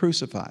and Him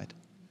crucified.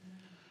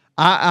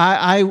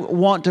 I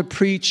want to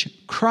preach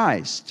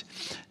Christ.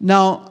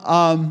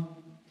 Now,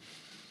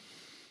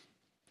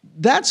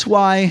 that's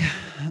why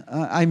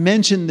I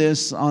mentioned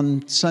this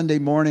on Sunday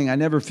morning. I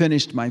never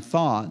finished my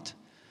thought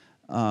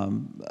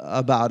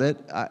about it.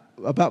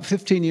 About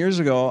 15 years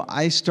ago,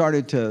 I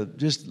started to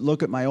just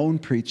look at my own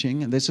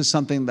preaching. And this is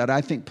something that I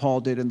think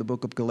Paul did in the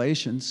book of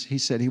Galatians. He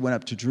said he went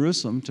up to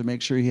Jerusalem to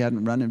make sure he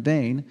hadn't run in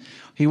vain.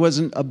 He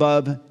wasn't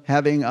above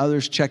having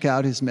others check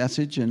out his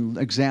message and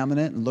examine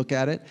it and look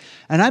at it.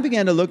 And I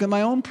began to look at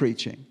my own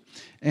preaching.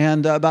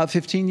 And about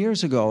 15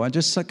 years ago, I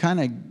just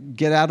kind of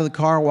get out of the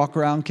car, walk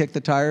around, kick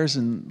the tires,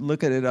 and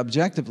look at it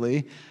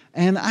objectively.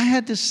 And I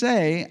had to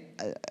say,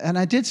 and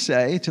I did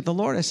say to the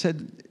Lord, I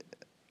said,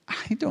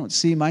 I don't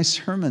see my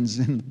sermons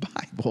in the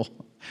Bible.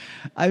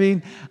 I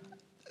mean,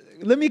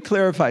 let me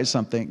clarify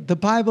something. The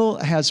Bible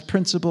has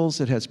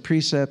principles, it has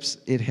precepts,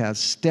 it has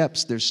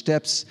steps. There's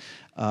steps.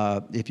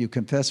 If you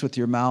confess with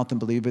your mouth and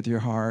believe with your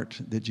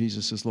heart that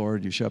Jesus is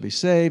Lord, you shall be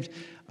saved.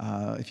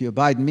 If you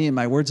abide in me and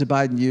my words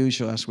abide in you, you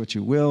shall ask what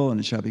you will and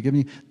it shall be given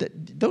you.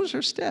 Those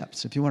are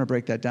steps. If you want to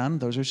break that down,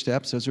 those are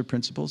steps, those are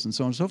principles, and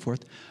so on and so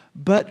forth.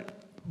 But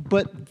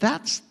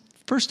that's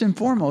first and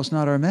foremost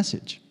not our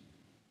message.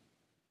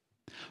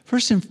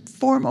 First and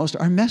foremost,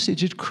 our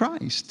message is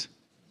Christ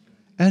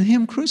and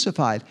Him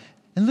crucified.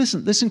 And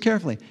listen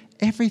carefully.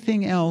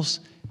 Everything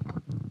else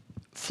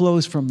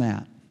flows from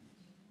that.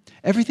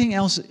 Everything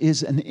else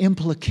is an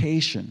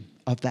implication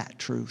of that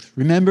truth.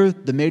 Remember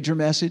the major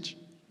message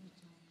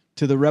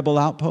to the rebel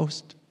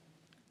outpost?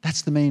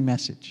 That's the main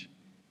message.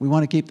 We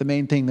want to keep the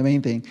main thing the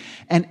main thing.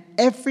 And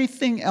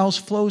everything else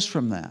flows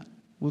from that.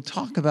 We'll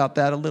talk about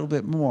that a little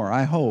bit more,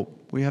 I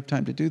hope. We have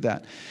time to do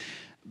that.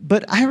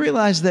 But I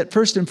realized that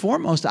first and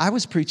foremost, I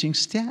was preaching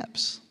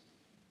steps.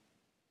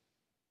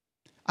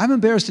 I'm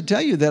embarrassed to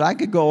tell you that I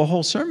could go a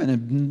whole sermon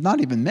and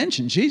not even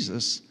mention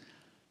Jesus.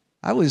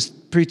 I was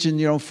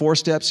preaching, 4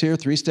 steps here,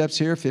 3 steps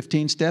here,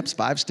 15 steps,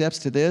 5 steps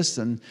to this,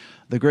 and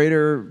the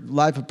greater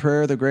life of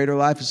prayer, the greater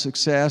life of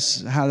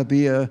success, how to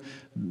be a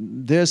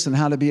this and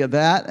how to be a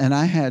that. And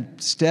I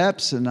had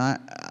steps, and I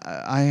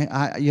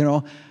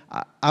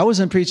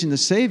wasn't preaching the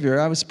Savior,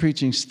 I was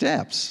preaching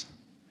steps.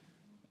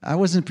 I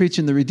wasn't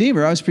preaching the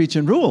Redeemer, I was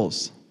preaching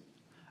rules.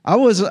 I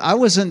was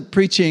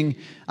preaching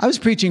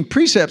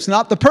precepts,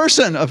 not the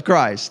person of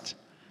Christ.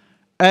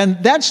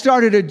 And that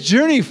started a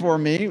journey for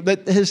me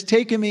that has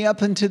taken me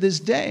up into this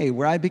day,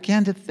 where I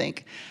began to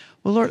think,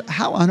 well, Lord,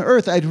 how on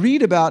earth? I'd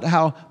read about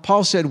how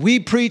Paul said, we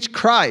preach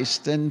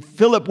Christ, and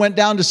Philip went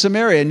down to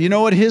Samaria, and you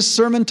know what his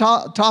sermon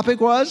topic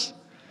was?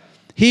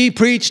 He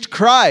preached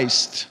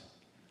Christ.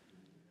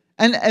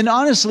 And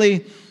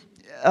honestly,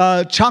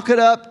 chalk it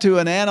up to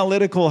an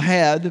analytical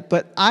head,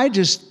 but I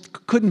just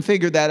couldn't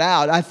figure that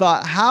out. I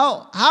thought,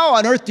 how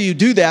on earth do you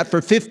do that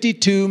for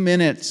 52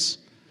 minutes?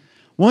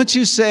 Once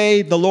you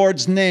say the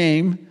Lord's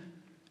name,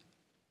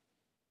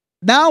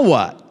 now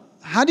what?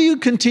 How do you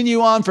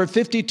continue on for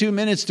 52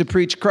 minutes to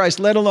preach Christ,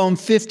 let alone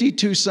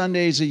 52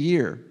 Sundays a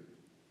year?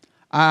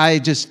 I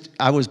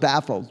was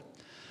baffled.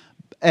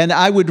 And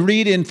I would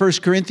read in 1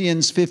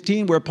 Corinthians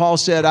 15 where Paul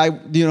said,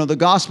 the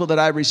gospel that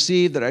I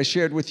received, that I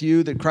shared with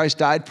you, that Christ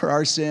died for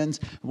our sins,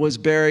 was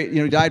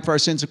buried, died for our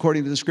sins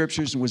according to the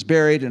Scriptures, and was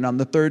buried, and on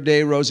the third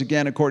day rose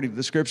again according to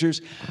the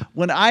Scriptures.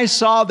 When I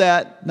saw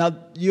that, now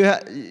you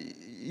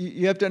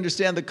have to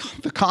understand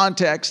the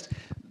context.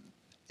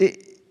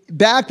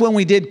 Back when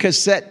we did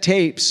cassette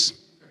tapes,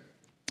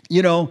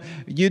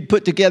 you'd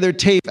put together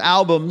tape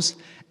albums,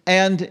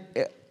 and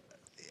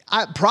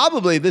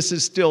probably this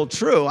is still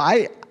true.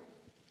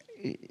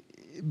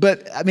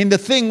 But the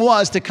thing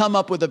was to come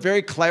up with a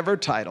very clever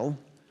title.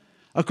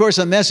 Of course,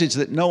 a message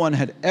that no one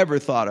had ever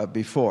thought of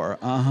before.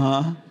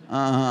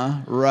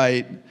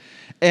 Right.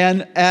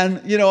 And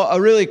a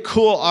really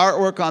cool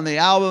artwork on the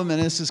album,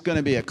 and this is going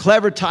to be a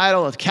clever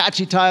title, a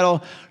catchy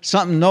title,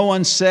 something no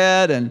one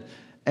said, and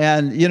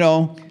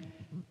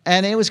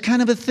it was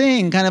kind of a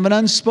thing, kind of an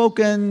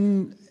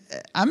unspoken.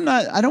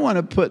 I don't want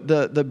to put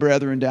the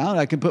brethren down.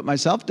 I can put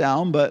myself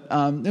down, but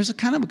there's a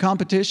kind of a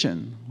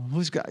competition.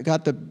 Who's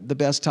got the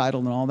best title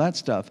and all that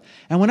stuff.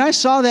 And when I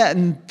saw that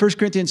in 1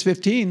 Corinthians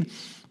 15,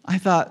 I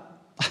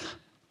thought,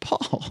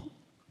 Paul,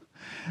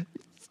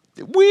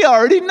 we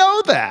already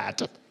know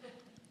that.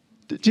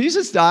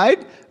 Jesus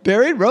died,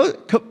 buried, rose.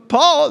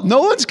 Paul,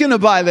 no one's going to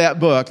buy that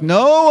book.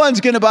 No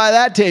one's going to buy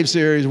that tape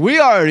series. We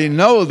already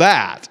know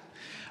that.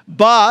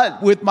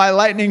 But with my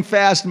lightning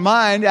fast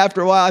mind,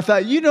 after a while, I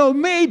thought,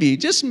 maybe,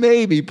 just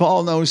maybe,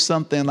 Paul knows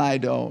something I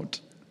don't.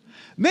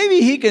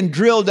 Maybe he can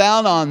drill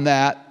down on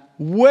that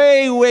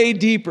way, way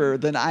deeper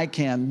than I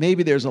can.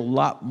 Maybe there's a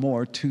lot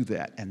more to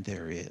that, and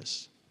there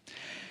is.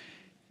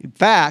 In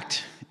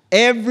fact,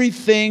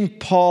 everything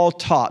Paul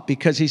taught,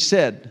 because he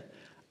said,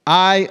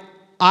 I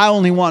I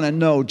only want to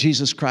know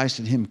Jesus Christ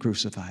and Him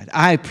crucified.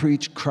 I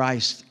preach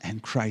Christ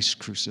and Christ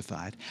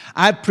crucified.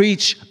 I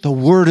preach the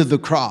word of the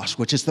cross,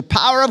 which is the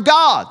power of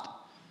God.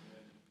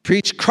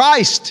 Preach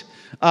Christ,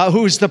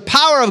 who is the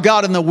power of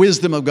God and the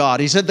wisdom of God.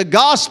 He said the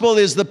gospel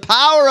is the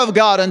power of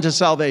God unto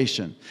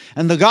salvation.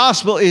 And the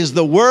gospel is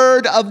the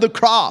word of the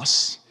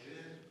cross,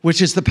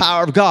 which is the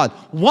power of God.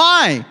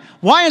 Why?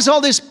 Why is all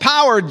this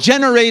power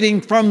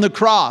generating from the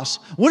cross?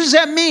 What does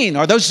that mean?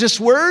 Are those just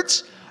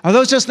words? Are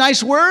those just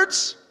nice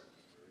words?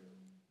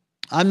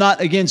 I'm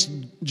not against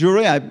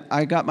jewelry.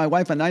 I got my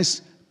wife a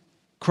nice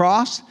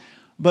cross.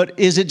 But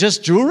is it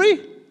just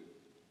jewelry?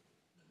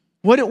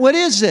 What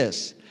is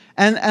this?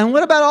 And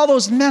what about all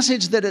those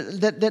messages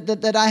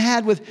that I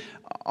had with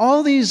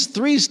all these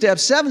 3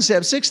 steps, 7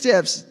 steps, 6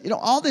 steps,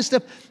 all this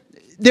stuff?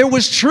 There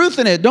was truth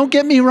in it. Don't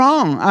get me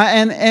wrong.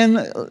 And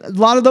a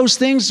lot of those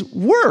things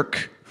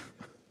work.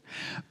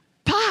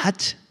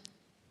 But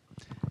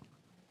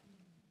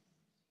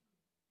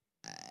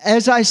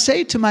as I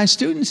say to my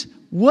students,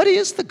 what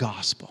is the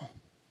gospel?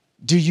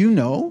 Do you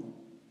know?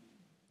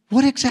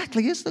 What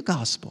exactly is the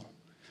gospel?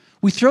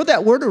 We throw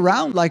that word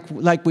around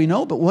like we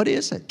know, but what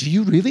is it? Do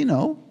you really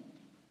know?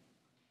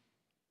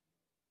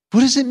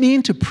 What does it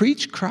mean to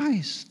preach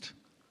Christ?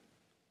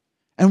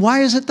 And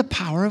why is it the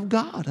power of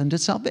God unto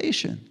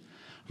salvation?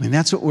 I mean,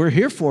 that's what we're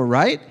here for,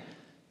 right?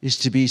 Is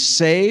to be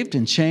saved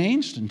and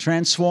changed and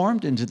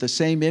transformed into the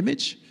same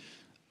image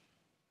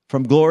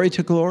from glory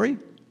to glory.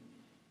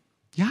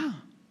 Yeah.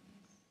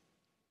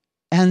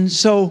 And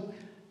so,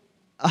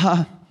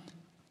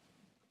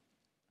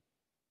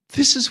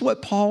 this is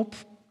what Paul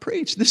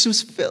preached. This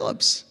was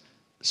Philip's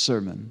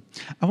sermon.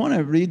 I want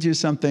to read you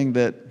something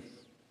that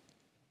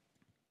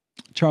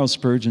Charles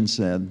Spurgeon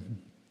said.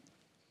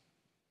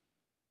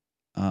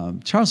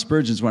 Charles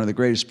Spurgeon is one of the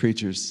greatest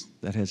preachers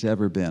that has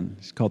ever been.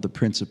 He's called the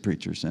Prince of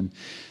Preachers. And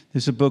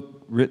there's a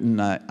book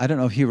written, I don't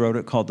know if he wrote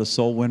it, called The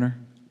Soul Winner.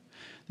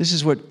 This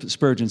is what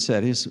Spurgeon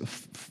said. He's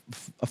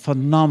a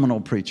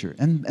phenomenal preacher.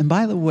 And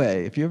by the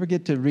way, if you ever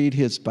get to read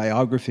his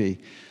biography,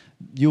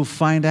 you'll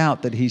find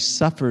out that he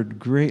suffered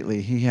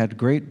greatly. He had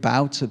great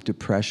bouts of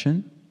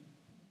depression.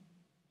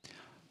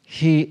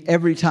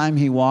 Every time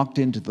he walked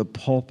into the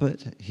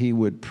pulpit, he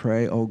would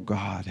pray, "Oh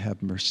God,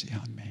 have mercy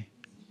on me.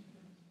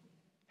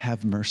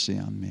 Have mercy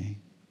on me."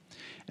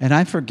 And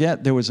I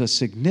forget, there was a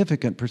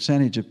significant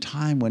percentage of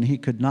time when he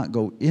could not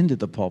go into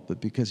the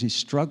pulpit because he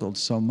struggled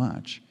so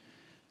much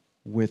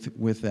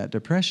with that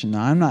depression.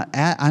 Now,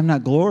 I'm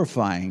not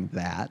glorifying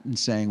that and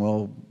saying,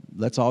 well,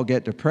 let's all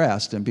get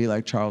depressed and be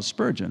like Charles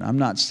Spurgeon. I'm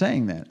not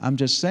saying that. I'm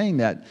just saying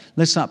that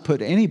let's not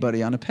put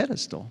anybody on a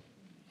pedestal.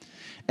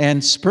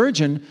 And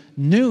Spurgeon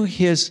knew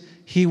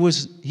he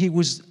was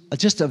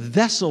just a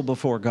vessel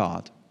before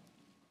God.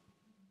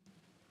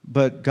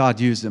 But God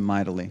used him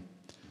mightily.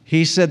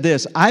 He said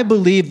this, "I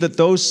believe that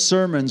those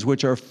sermons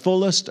which are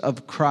fullest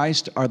of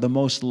Christ are the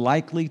most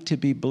likely to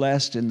be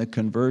blessed in the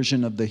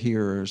conversion of the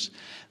hearers.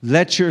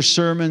 Let your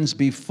sermons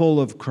be full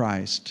of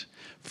Christ,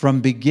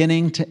 from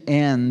beginning to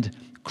end,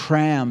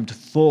 crammed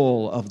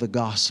full of the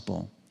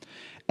gospel.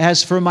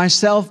 As for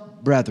myself,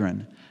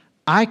 brethren,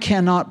 I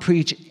cannot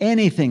preach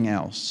anything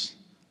else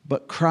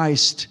but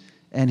Christ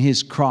and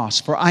His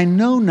cross, for I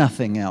know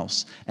nothing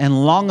else.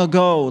 And long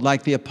ago,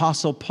 like the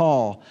Apostle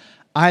Paul,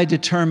 I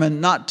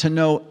determined not to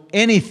know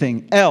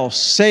anything else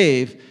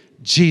save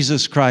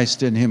Jesus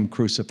Christ and Him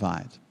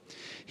crucified."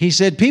 He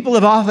said, people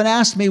have often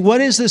asked me, what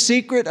is the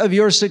secret of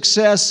your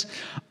success?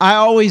 I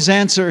always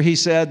answer, he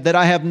said, that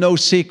I have no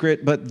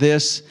secret but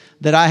this,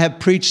 that I have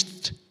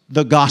preached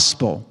the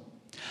gospel.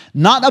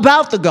 Not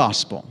about the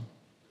gospel,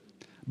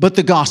 but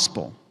the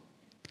gospel.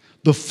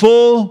 The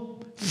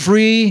full,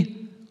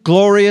 free,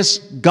 glorious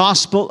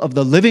gospel of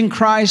the living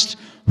Christ,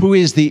 who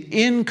is the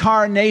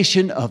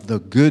incarnation of the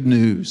good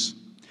news.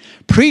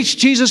 Preach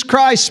Jesus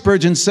Christ,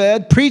 Spurgeon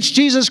said. Preach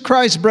Jesus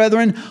Christ,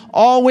 brethren,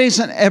 always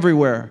and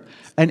everywhere.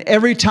 And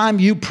every time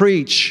you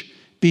preach,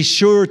 be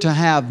sure to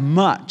have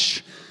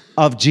much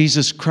of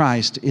Jesus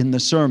Christ in the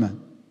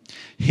sermon.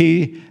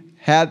 He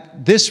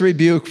had this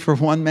rebuke for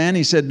one man.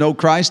 He said, "No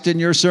Christ in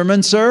your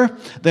sermon, sir?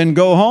 Then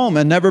go home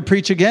and never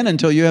preach again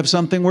until you have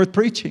something worth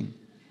preaching."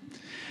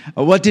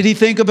 What did he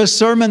think of a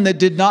sermon that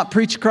did not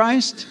preach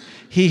Christ?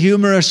 He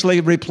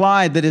humorously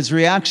replied that his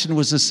reaction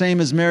was the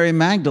same as Mary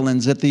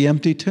Magdalene's at the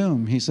empty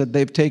tomb. He said,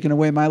 "They've taken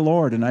away my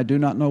Lord, and I do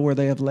not know where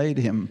they have laid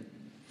him."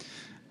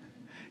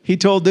 He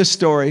told this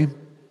story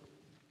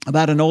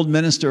about an old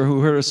minister who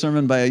heard a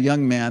sermon by a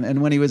young man,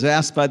 and when he was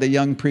asked by the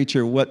young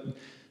preacher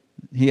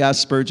he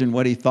asked Spurgeon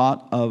what he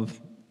thought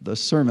of the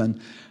sermon,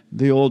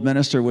 the old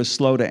minister was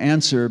slow to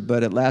answer,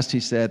 but at last he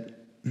said,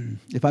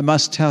 "If I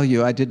must tell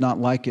you, I did not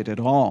like it at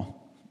all.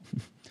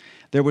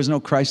 There was no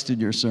Christ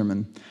in your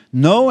sermon."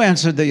 "No,"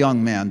 answered the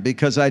young man,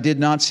 "because I did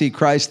not see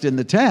Christ in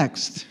the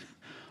text."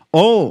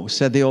 "Oh,"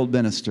 said the old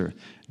minister,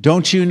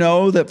 Don't you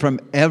know that from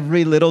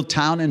every little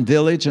town and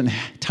village and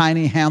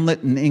tiny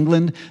hamlet in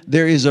England,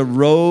 there is a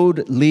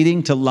road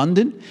leading to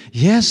London?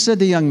 Yes, said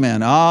the young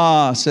man.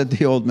 Ah, said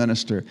the old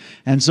minister.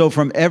 And so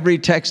from every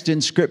text in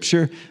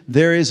Scripture,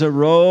 there is a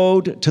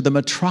road to the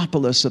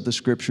metropolis of the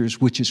Scriptures,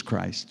 which is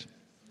Christ.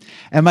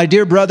 And my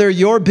dear brother,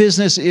 your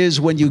business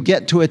is when you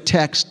get to a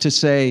text to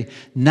say,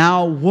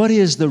 now what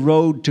is the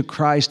road to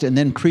Christ? And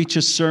then preach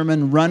a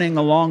sermon running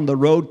along the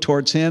road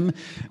towards Him.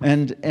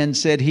 And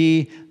said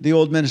he, the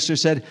old minister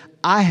said,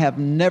 I have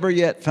never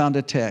yet found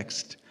a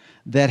text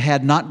that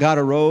had not got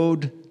a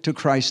road to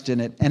Christ in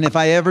it. And if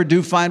I ever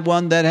do find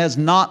one that has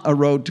not a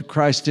road to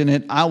Christ in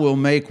it, I will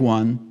make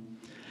one.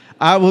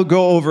 I will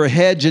go over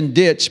hedge and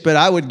ditch, but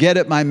I would get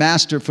at my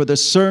master, for the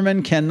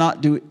sermon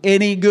cannot do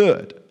any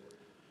good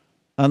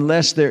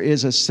unless there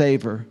is a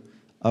savor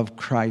of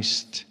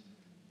Christ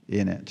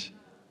in it.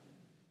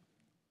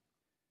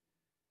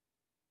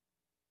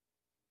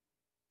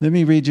 Let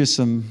me read you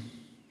some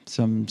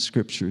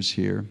scriptures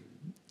here.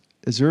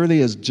 As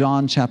early as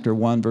John chapter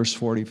 1, verse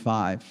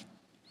 45.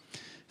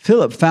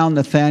 Philip found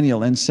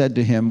Nathanael and said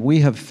to him,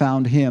 we have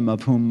found him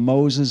of whom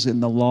Moses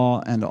in the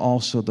law and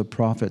also the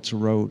prophets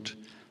wrote,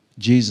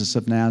 Jesus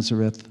of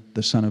Nazareth,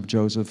 the son of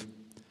Joseph.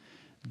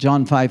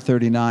 John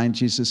 5:39,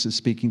 Jesus is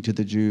speaking to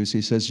the Jews.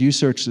 He says, you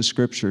search the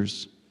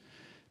Scriptures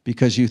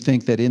because you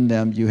think that in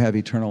them you have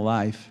eternal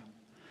life,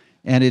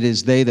 and it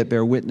is they that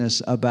bear witness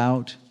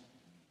about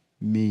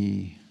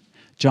me.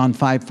 John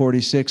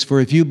 5:46, for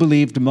if you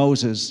believed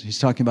Moses, he's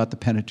talking about the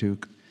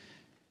Pentateuch,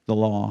 the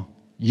law,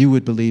 you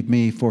would believe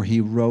me, for he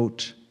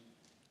wrote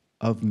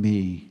of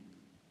me.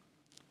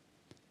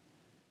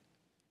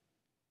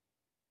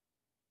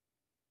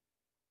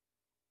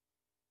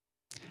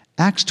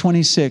 Acts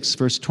 26,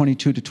 verse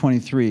 22 to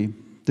 23,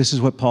 this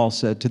is what Paul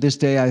said, to this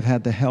day I've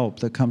had the help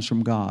that comes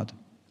from God.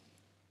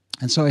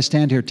 And so I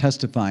stand here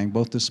testifying,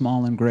 both the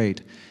small and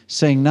great,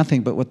 saying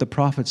nothing but what the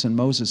prophets and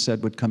Moses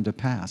said would come to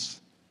pass,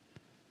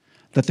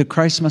 that the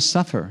Christ must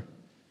suffer,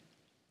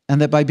 and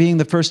that by being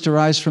the first to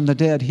rise from the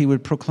dead, he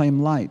would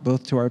proclaim light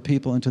both to our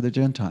people and to the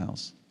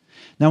Gentiles.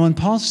 Now when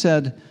Paul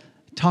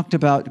talked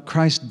about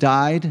Christ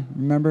died,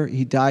 remember,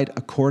 he died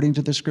according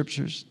to the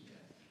Scriptures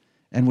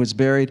and was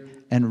buried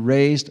and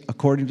raised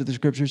according to the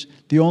Scriptures.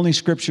 The only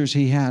Scriptures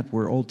he had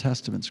were Old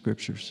Testament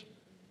Scriptures.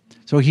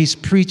 So he's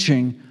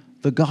preaching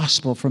the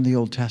gospel from the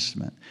Old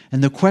Testament.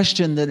 And the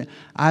question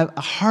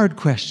a hard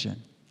question,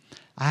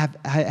 I've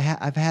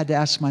had to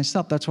ask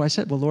myself, that's why I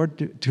said, well,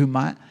 Lord, do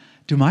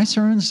my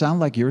sermons sound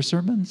like your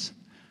sermons?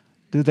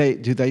 Do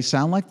they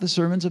sound like the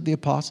sermons of the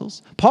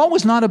apostles? Paul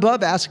was not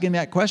above asking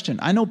that question.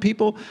 I know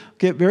people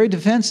get very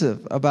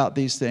defensive about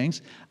these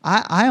things.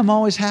 I am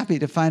always happy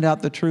to find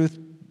out the truth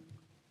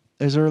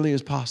as early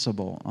as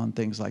possible on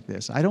things like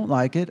this. I don't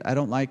like it. I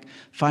don't like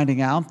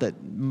finding out that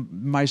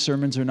my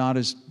sermons are not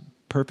as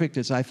perfect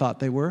as I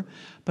thought they were.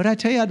 But I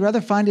tell you, I'd rather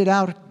find it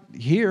out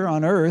here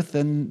on earth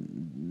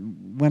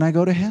than when I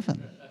go to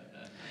heaven.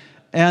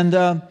 And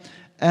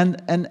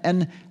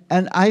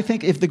I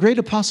think if the great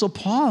apostle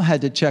Paul had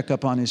to check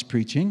up on his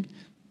preaching,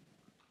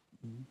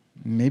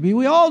 maybe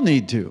we all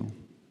need to.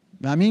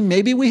 I mean,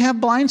 maybe we have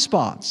blind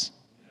spots.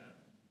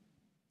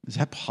 Is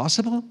that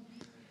possible?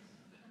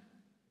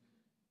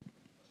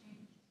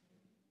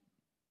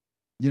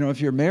 You know,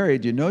 if you're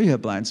married, you know you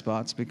have blind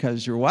spots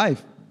because your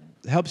wife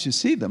helps you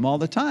see them all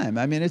the time.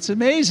 I mean, it's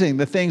amazing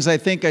the things I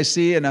think I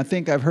see and I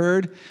think I've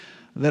heard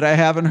that I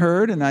haven't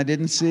heard and I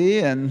didn't see,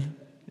 and,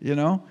 you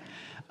know.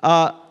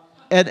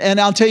 And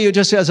I'll tell you,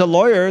 just as a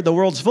lawyer, the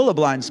world's full of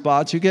blind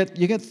spots. You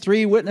get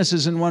 3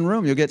 witnesses in one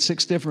room. You'll get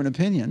 6 different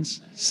opinions.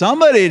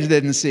 Somebody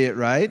didn't see it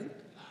right.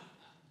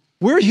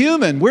 We're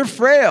human. We're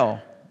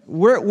frail.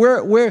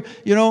 We're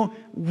you know,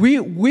 we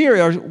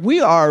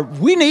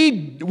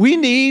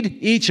need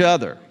each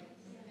other.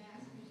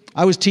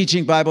 I was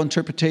teaching Bible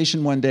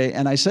interpretation one day,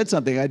 and I said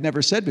something I'd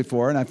never said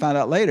before, and I found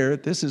out later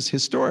this is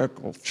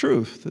historical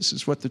truth. This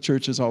is what the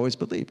church has always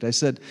believed. I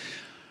said,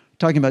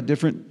 talking about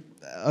different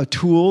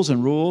tools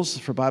and rules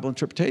for Bible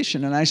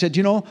interpretation, and I said,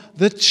 you know,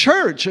 the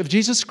Church of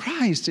Jesus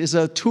Christ is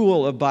a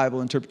tool of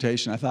Bible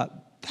interpretation. I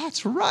thought,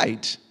 that's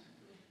right.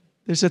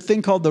 There's a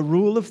thing called the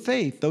rule of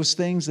faith. Those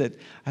things that,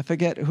 I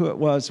forget who it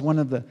was, one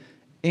of the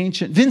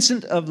ancient,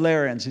 Vincent of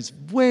Lerins. He's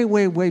way,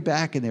 way, way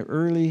back in the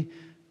early,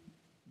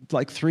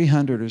 like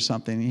 300 or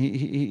something.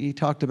 He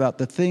talked about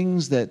the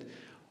things that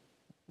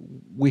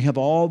we have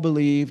all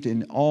believed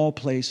in all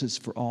places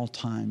for all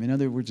time. In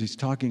other words, he's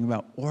talking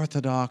about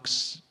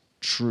orthodox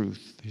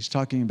truth. He's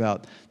talking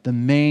about the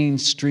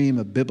mainstream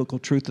of biblical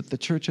truth that the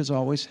church has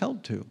always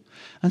held to.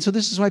 And so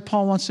this is why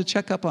Paul wants to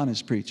check up on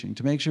his preaching,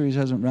 to make sure he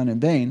doesn't run in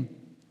vain.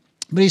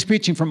 But he's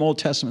preaching from Old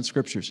Testament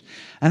Scriptures.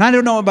 And I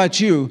don't know about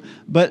you,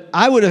 but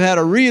I would have had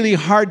a really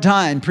hard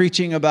time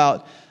preaching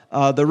about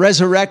the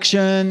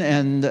resurrection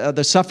and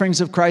the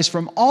sufferings of Christ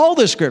from all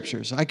the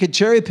Scriptures. I could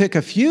cherry pick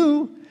a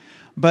few,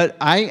 but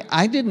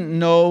I didn't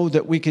know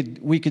that we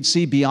could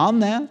see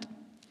beyond that.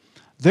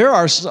 There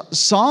are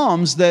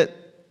Psalms that,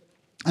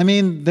 I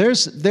mean,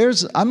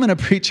 I'm going to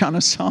preach on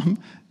a Psalm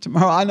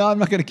Tomorrow, I know I'm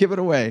not going to give it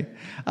away.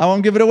 I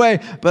won't give it away.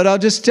 But I'll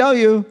just tell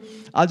you,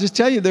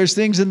 there's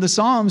things in the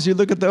Psalms, you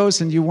look at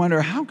those and you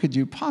wonder, how could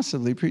you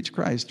possibly preach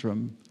Christ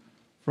from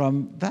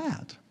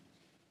that?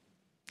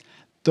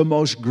 The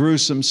most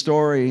gruesome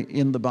story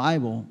in the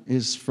Bible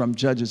is from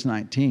Judges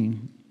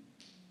 19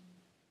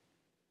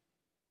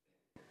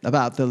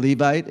 about the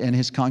Levite and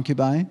his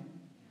concubine.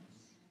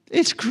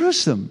 It's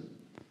gruesome.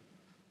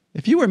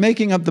 If you were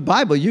making up the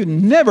Bible, you'd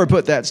never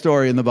put that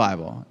story in the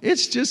Bible.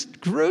 It's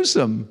just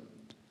gruesome.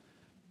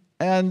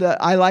 And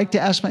I like to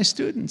ask my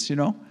students,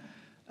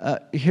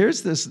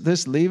 here's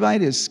this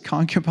Levite, his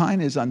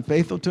concubine is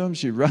unfaithful to him.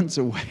 She runs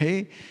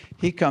away.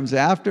 He comes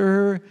after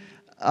her.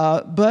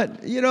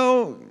 But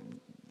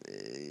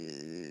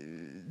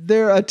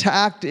they're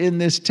attacked in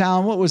this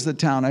town. What was the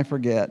town? I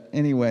forget.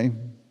 Anyway.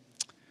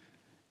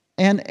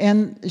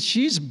 And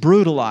she's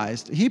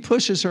brutalized. He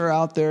pushes her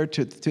out there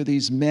to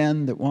these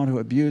men that want to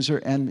abuse her,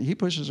 and he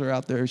pushes her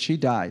out there. She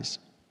dies.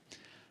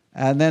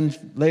 And then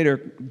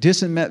later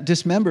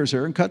dismembers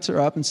her and cuts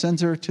her up and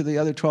sends her to the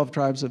other 12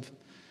 tribes of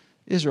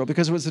Israel,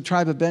 because it was the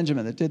tribe of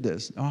Benjamin that did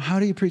this. Oh, how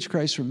do you preach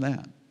Christ from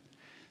that?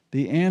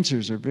 The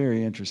answers are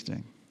very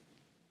interesting.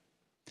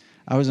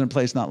 I was in a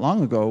place not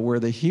long ago where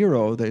they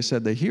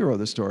said the hero of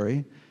the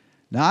story.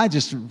 Now, I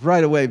just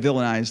right away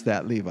villainized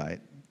that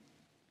Levite.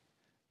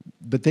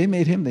 But they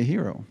made him the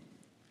hero.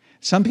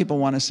 Some people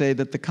want to say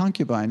that the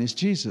concubine is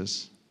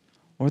Jesus,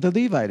 or the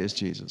Levite is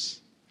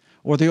Jesus,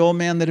 or the old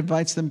man that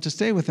invites them to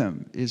stay with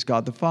him is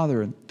God the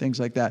Father, and things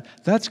like that.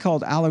 That's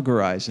called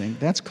allegorizing.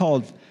 That's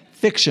called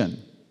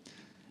fiction.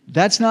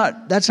 That's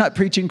not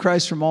preaching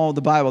Christ from all of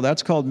the Bible.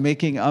 That's called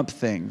making up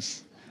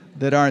things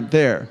that aren't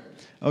there.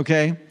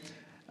 Okay?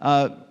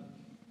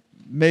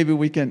 Maybe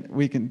we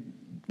can.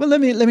 But let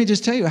me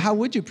just tell you, how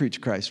would you preach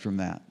Christ from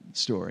that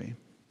story?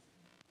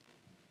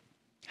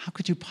 How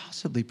could you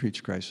possibly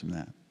preach Christ from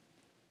that?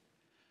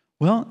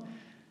 Well,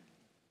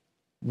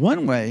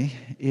 one way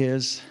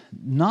is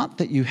not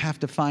that you have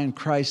to find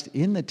Christ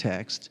in the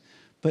text,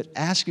 but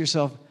ask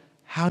yourself,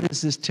 how does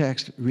this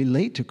text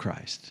relate to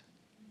Christ?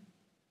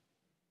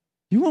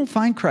 You won't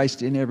find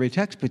Christ in every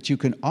text, but you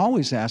can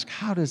always ask,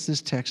 how does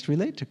this text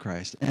relate to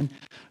Christ? And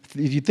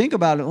if you think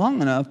about it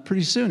long enough,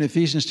 pretty soon,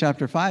 Ephesians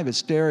chapter 5 is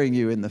staring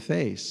you in the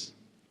face.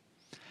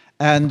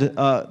 And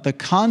the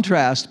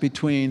contrast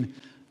between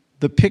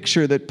the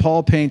picture that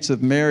Paul paints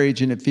of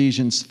marriage in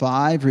Ephesians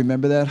 5,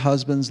 remember that?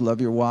 Husbands, love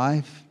your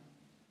wife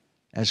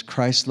as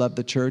Christ loved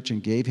the church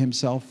and gave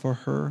himself for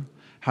her.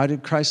 How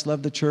did Christ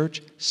love the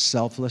church?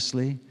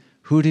 Selflessly.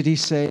 Who did he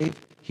save?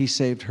 He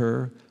saved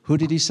her. Who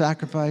did he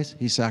sacrifice?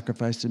 He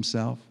sacrificed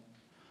himself.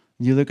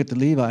 You look at the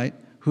Levite.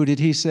 Who did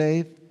he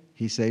save?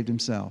 He saved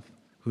himself.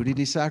 Who did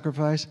he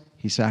sacrifice?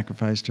 He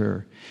sacrificed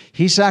her.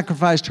 He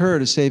sacrificed her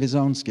to save his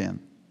own skin.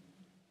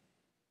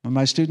 When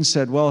my students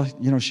said, well,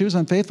 she was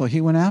unfaithful,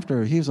 he went after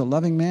her. He was a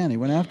loving man. He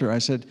went after her. I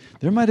said,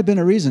 there might have been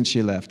a reason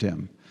she left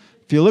him.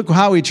 If you look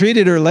how he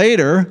treated her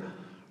later,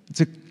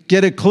 to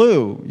get a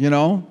clue,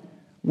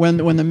 when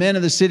the men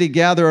of the city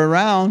gather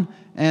around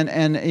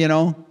and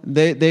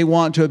they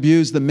want to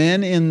abuse the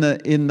men in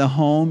the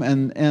home,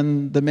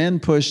 and the men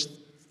push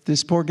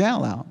this poor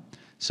gal out.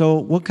 So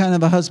what kind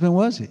of a husband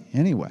was he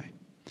anyway?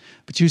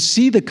 But you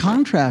see the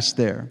contrast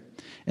there.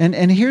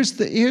 And here's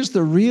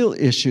the real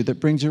issue that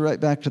brings you right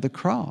back to the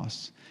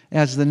cross.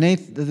 As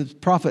the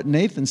prophet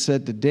Nathan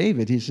said to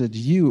David, he said,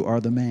 you are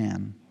the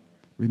man.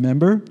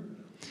 Remember?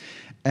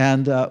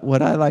 And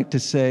what I like to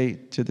say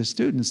to the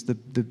students, the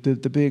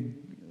big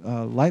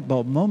light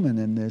bulb moment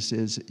in this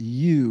is,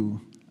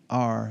 you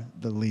are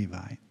the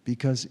Levite.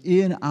 Because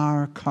in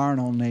our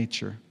carnal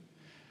nature,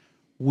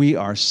 we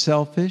are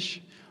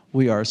selfish,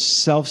 we are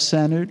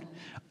self-centered.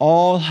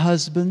 All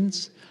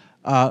husbands,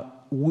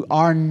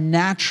 our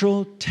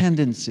natural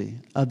tendency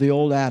of the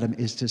old Adam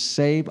is to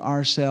save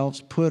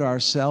ourselves, put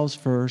ourselves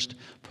first,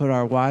 put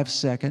our wives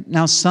second.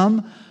 Now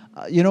some,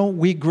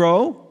 we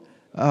grow,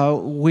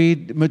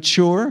 we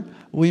mature,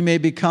 we may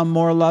become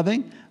more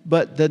loving,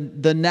 but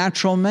the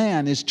natural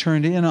man is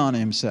turned in on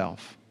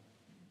himself.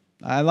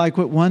 I like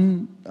what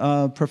one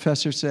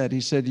professor said. He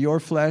said, your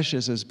flesh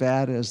is as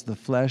bad as the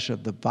flesh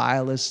of the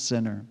vilest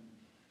sinner.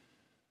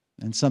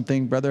 And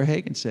something Brother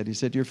Hagin said. He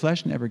said, your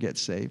flesh never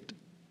gets saved.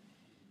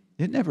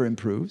 It never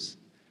improves.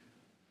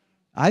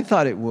 I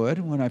thought it would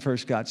when I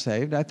first got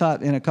saved. I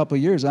thought in a couple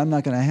of years, I'm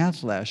not going to have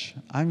flesh.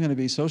 I'm going to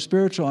be so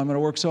spiritual. I'm going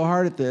to work so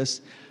hard at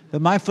this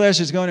that my flesh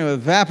is going to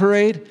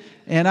evaporate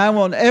and I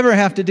won't ever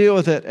have to deal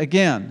with it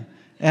again.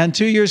 And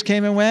 2 years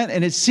came and went,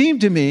 and it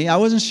seemed to me, I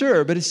wasn't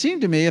sure, but it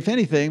seemed to me, if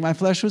anything, my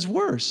flesh was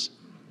worse.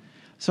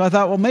 So I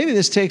thought, well, maybe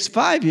this takes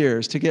 5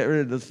 years to get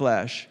rid of the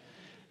flesh.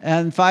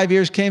 And 5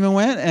 years came and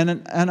went,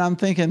 and I'm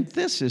thinking,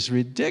 this is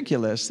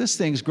ridiculous. This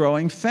thing's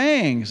growing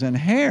fangs and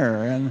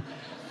hair,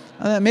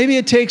 and maybe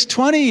it takes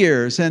 20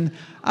 years. And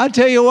I'll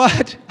tell you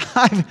what,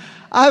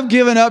 I've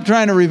given up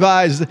trying to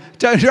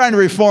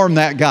reform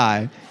that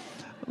guy.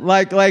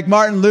 Like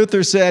Martin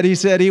Luther said,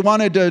 he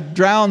wanted to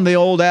drown the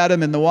old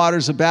Adam in the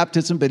waters of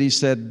baptism, but he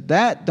said,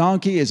 that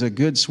donkey is a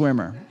good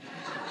swimmer.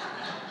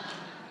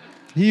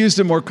 He used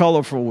a more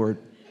colorful word.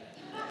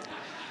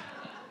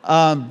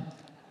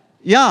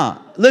 Yeah,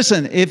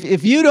 listen,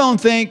 if you don't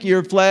think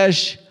your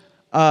flesh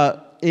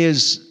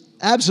is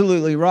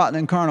absolutely rotten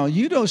and carnal,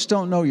 you just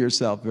don't know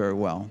yourself very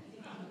well.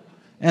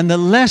 And the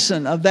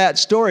lesson of that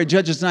story,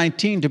 Judges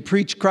 19, to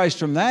preach Christ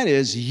from that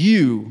is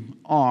you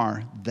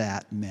are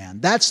that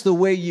man. That's the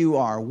way you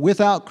are.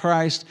 Without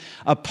Christ,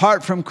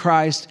 apart from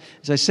Christ.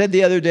 As I said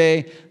the other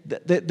day,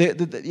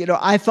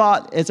 I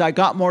thought as I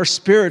got more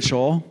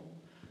spiritual,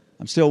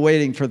 I'm still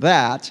waiting for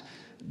that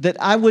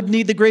I would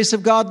need the grace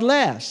of God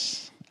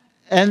less.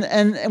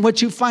 And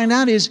what you find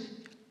out is,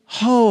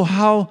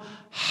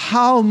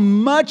 how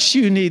much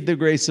you need the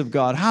grace of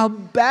God, how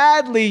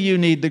badly you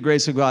need the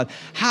grace of God,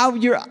 how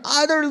you're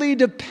utterly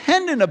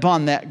dependent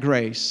upon that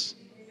grace.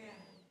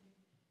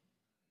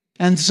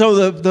 And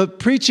so the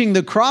preaching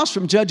the cross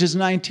from Judges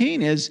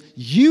 19 is,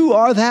 you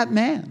are that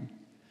man.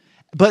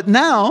 But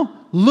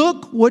now,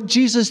 look what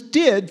Jesus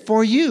did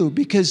for you,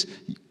 because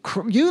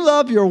you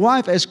love your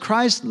wife as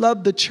Christ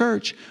loved the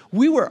church.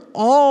 We were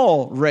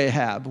all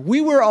Rahab.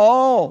 We were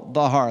all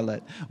the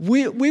harlot.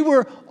 We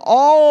were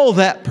all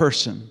that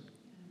person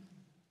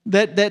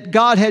that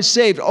God has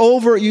saved.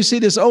 You see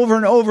this over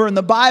and over in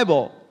the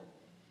Bible.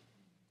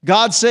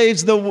 God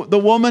saves the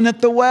woman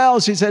at the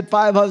well. She's had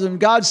 5 husbands.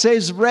 God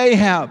saves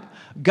Rahab.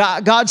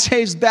 God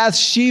saves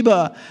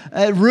Bathsheba.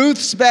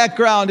 Ruth's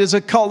background is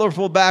a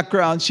colorful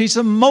background. She's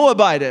a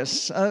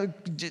Moabitess.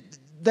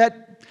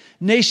 That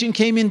nation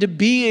came into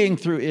being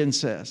through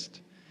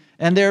incest.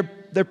 And they're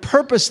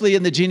purposely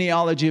in the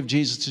genealogy of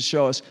Jesus to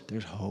show us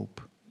there's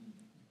hope.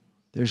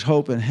 There's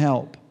hope and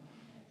help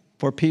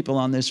for people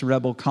on this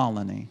rebel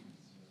colony.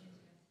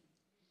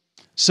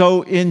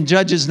 So in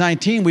Judges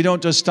 19, we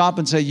don't just stop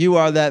and say, you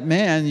are that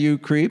man, you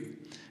creep.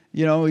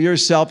 You're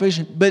selfish.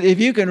 But if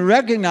you can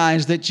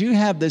recognize that you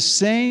have the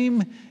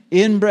same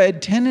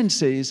inbred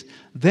tendencies,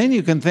 then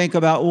you can think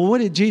about, well,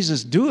 what did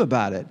Jesus do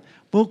about it?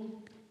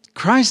 Well,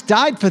 Christ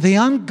died for the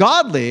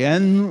ungodly,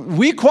 and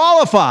we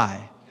qualify.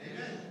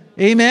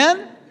 Amen?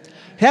 Amen?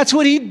 That's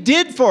what He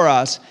did for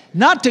us.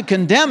 Not to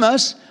condemn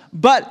us,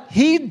 but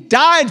He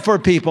died for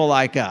people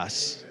like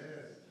us.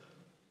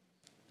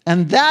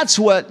 And that's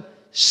what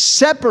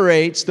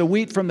separates the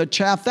wheat from the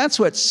chaff. That's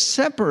what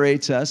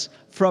separates us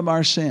from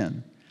our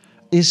sin,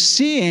 is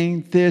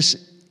seeing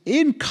this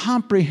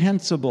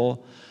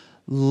incomprehensible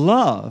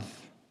love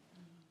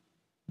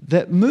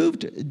that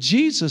moved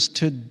Jesus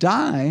to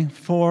die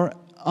for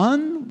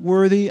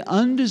unworthy,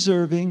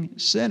 undeserving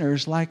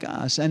sinners like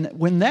us. And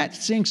when that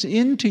sinks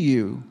into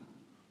you,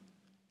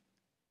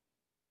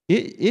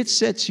 it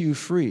sets you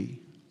free.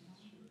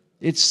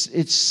 It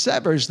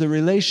severs the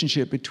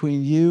relationship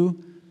between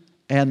you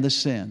and the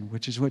sin,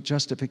 which is what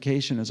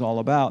justification is all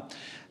about.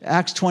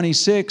 Acts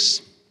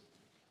 26,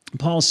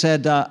 Paul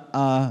said,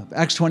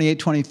 Acts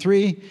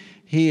 28:23,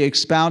 he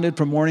expounded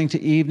from morning to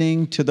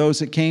evening to those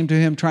that came to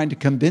him, trying to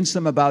convince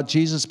them about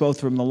Jesus, both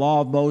from the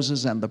law of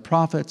Moses and the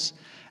prophets,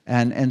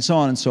 and so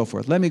on and so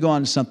forth. Let me go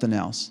on to something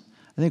else.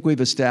 I think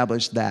we've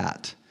established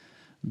that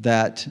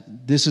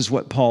this is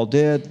what Paul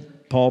did.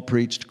 Paul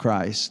preached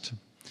Christ.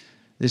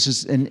 This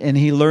is, and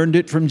he learned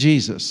it from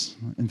Jesus.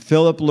 And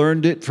Philip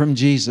learned it from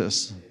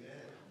Jesus.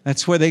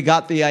 That's where they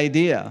got the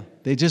idea.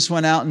 They just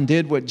went out and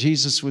did what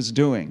Jesus was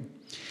doing.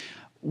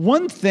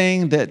 One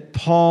thing that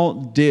Paul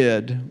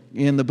did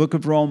in the book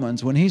of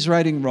Romans, when he's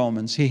writing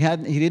Romans, he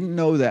didn't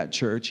know that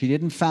church. He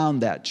didn't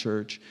found that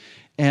church.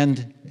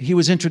 And he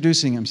was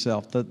introducing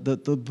himself. The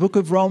book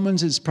of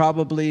Romans is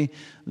probably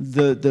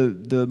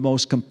the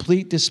most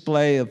complete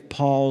display of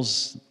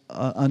Paul's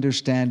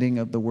understanding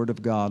of the Word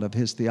of God, of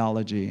his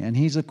theology. And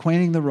he's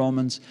acquainting the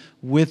Romans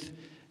with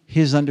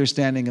his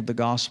understanding of the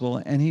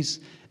gospel. And he's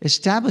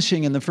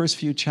establishing in the first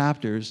few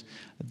chapters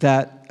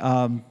that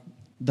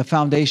the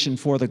foundation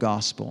for the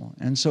gospel.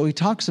 And so he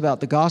talks about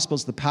the gospel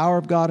as the power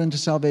of God unto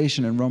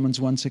salvation in Romans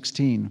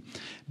 1:16.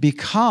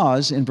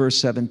 Because, in verse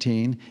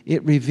 17,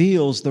 it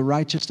reveals the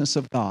righteousness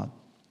of God.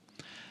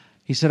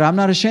 He said, I'm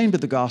not ashamed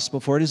of the gospel,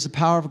 for it is the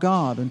power of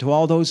God unto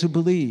all those who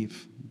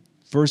believe.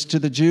 First to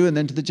the Jew and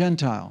then to the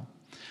Gentile.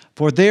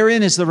 For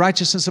therein is the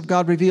righteousness of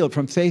God revealed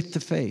from faith to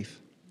faith.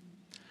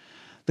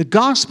 The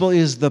gospel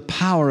is the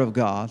power of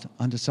God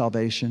unto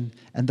salvation,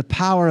 and the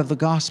power of the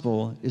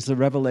gospel is the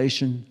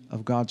revelation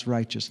of God's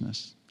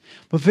righteousness.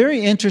 But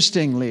very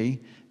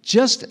interestingly,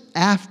 just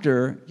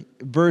after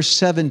verse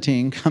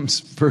 17 comes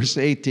verse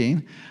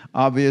 18,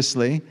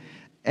 obviously,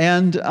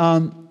 and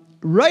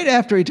right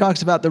after he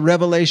talks about the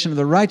revelation of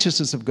the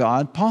righteousness of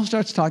God, Paul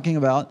starts talking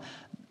about,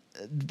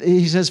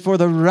 he says, for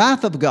the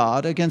wrath of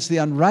God against the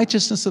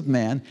unrighteousness of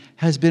man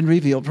has been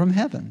revealed from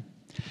heaven.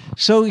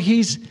 So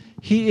he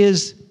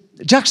is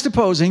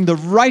juxtaposing the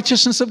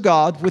righteousness of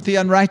God with the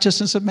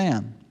unrighteousness of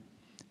man.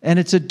 And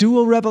it's a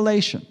dual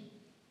revelation.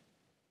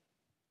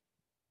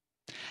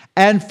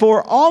 And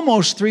for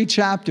almost 3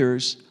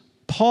 chapters,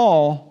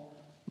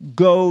 Paul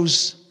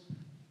goes,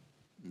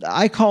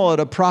 I call it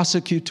a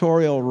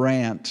prosecutorial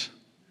rant.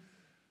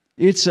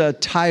 It's a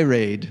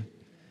tirade.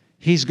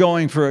 He's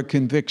going for a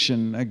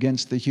conviction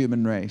against the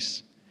human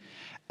race.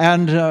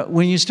 And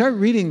when you start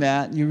reading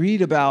that, you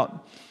read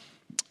about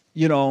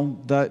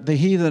the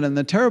heathen and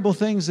the terrible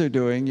things they're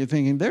doing, you're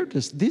thinking,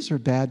 these are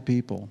bad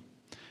people.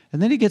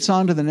 And then he gets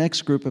on to the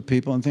next group of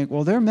people and think,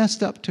 well, they're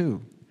messed up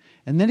too.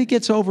 And then he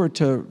gets over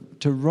to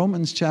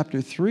Romans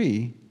chapter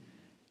 3,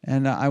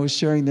 and I was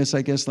sharing this,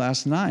 I guess,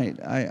 last night.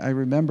 I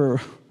remember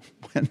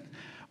when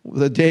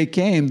the day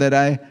came that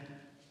I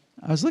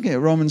was looking at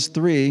Romans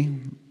 3,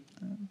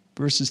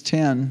 verses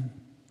 10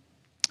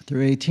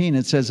 through 18.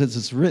 It says, as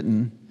it's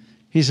written,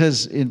 he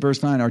says in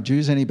verse 9, are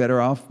Jews any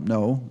better off?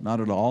 No, not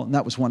at all. And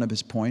that was one of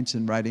his points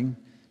in writing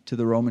to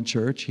the Roman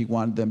church. He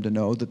wanted them to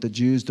know that the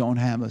Jews don't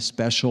have a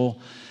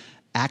special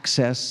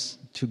access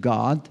to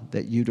God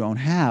that you don't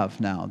have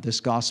now. This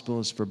gospel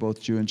is for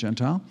both Jew and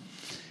Gentile.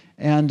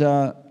 And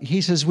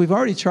he says, we've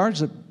already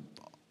charged that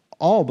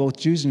all, both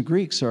Jews and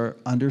Greeks, are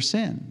under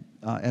sin.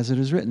 As it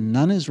is written,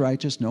 none is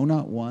righteous, no,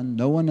 not one.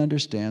 No one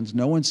understands.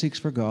 No one seeks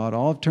for God.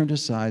 All have turned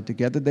aside.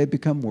 Together they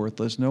become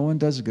worthless. No one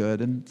does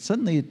good. And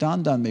suddenly it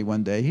dawned on me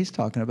one day, he's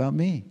talking about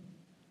me.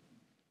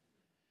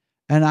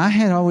 And I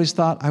had always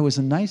thought I was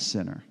a nice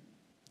sinner.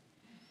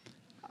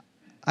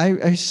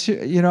 I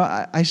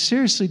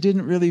seriously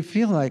didn't really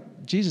feel like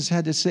Jesus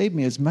had to save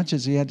me as much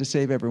as he had to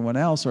save everyone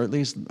else, or at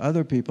least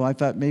other people. I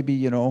thought maybe,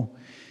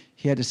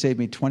 he had to save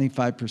me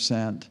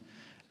 25%.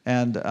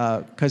 And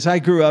because I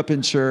grew up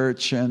in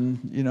church and,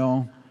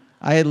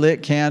 I had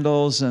lit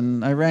candles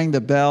and I rang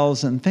the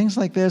bells and things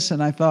like this.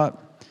 And I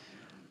thought,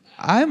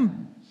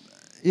 I'm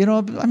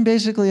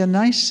basically a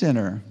nice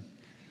sinner.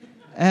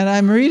 And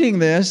I'm reading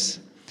this.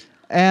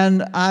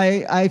 And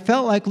I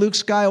felt like Luke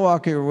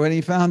Skywalker when he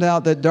found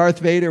out that Darth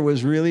Vader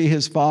was really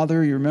his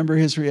father. You remember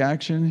his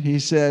reaction? He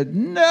said,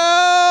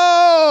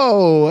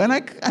 no! And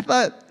I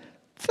thought,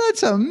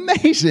 that's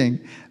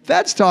amazing.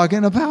 That's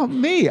talking about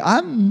me.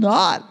 I'm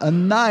not a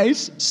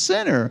nice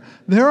sinner.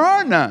 There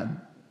are none.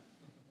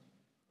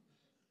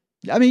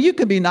 I mean, you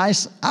can be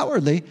nice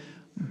outwardly,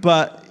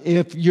 but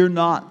if you're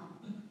not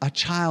a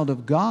child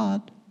of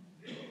God,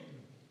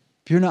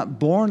 if you're not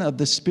born of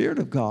the Spirit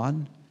of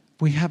God,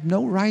 we have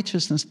no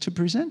righteousness to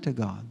present to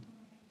God.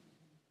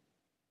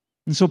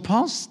 And so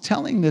Paul's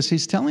telling this,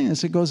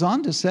 it goes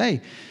on to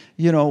say,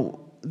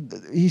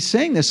 he's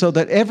saying this so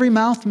that every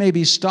mouth may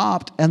be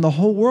stopped and the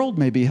whole world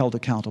may be held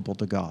accountable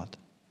to God.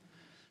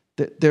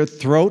 Their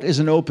throat is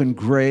an open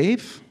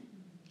grave.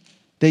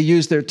 They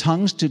use their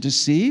tongues to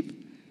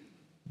deceive.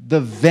 The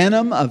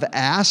venom of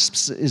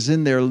asps is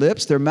in their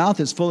lips. Their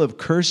mouth is full of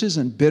curses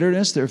and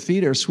bitterness. Their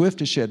feet are swift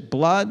to shed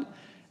blood.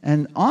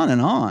 And on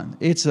and on.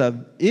 It's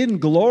an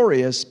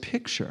inglorious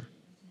picture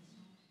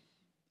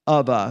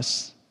of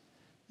us.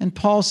 And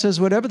Paul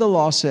says, whatever the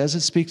law says,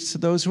 it speaks to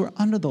those who are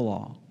under the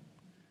law.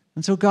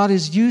 And so God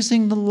is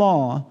using the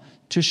law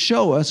to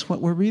show us what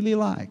we're really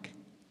like.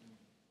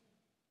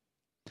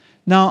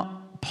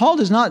 Now, Paul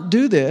does not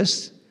do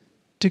this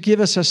to give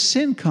us a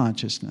sin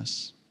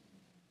consciousness.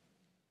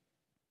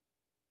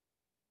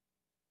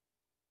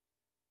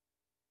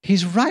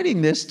 He's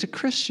writing this to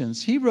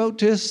Christians. He wrote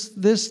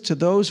this to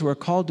those who are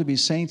called to be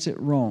saints at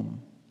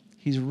Rome.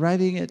 He's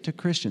writing it to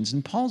Christians.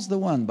 And Paul's the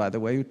one, by the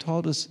way, who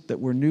told us that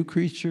we're new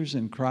creatures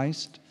in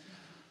Christ,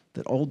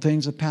 that old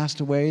things have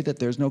passed away, that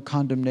there's no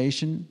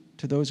condemnation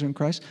to those who are in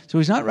Christ. So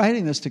he's not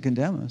writing this to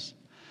condemn us,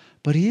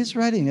 but he is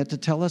writing it to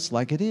tell us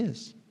like it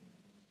is.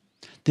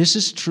 This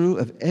is true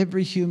of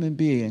every human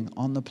being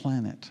on the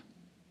planet.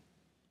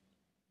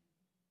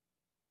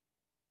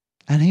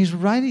 And he's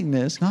writing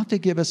this not to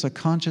give us a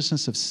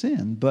consciousness of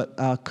sin, but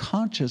a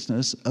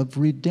consciousness of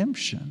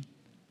redemption.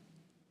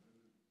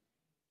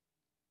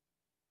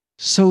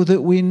 So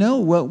that we know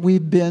what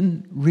we've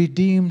been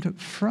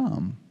redeemed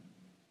from.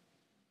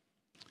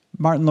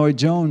 Martin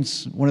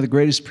Lloyd-Jones, one of the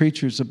greatest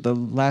preachers of the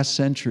last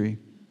century,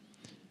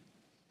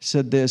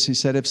 said this. He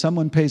said, if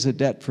someone pays a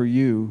debt for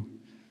you,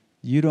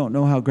 you don't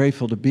know how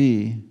grateful to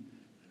be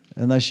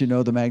unless you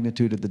know the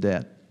magnitude of the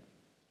debt.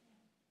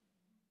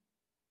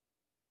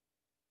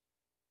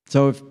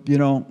 So if,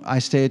 I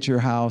stay at your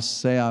house,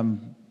 say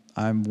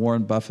I'm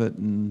Warren Buffett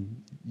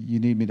and you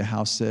need me to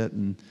house sit,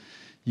 and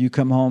you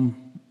come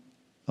home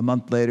a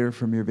month later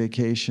from your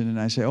vacation and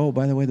I say, oh,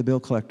 by the way, the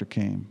bill collector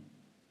came.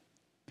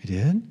 He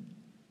did?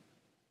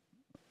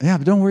 Yeah,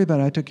 but don't worry about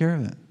it. I took care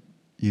of it.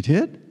 You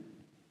did?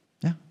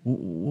 Yeah.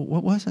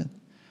 What was it?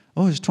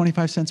 Oh, there's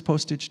 25 cents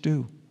postage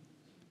due.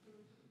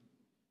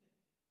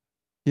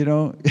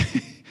 You're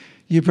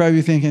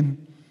probably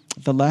thinking,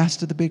 the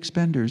last of the big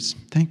spenders.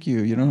 Thank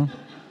you,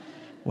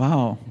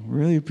 Wow,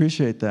 really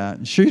appreciate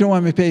that. Sure you don't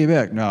want me to pay you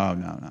back?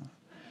 No.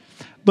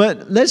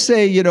 But let's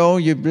say, you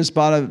just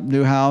bought a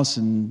new house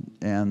and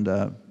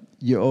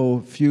you owe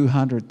a few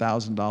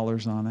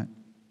 $100,000 on it,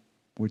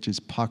 which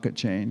is pocket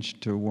change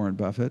to Warren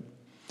Buffett.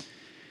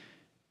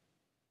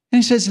 And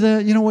he says,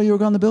 you were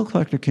gone, the bill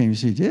collector came. You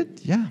say, he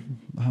did? Yeah.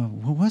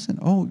 What was it?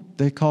 Oh,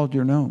 they called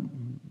your note.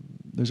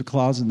 There's a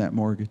clause in that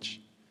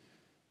mortgage.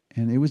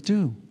 And it was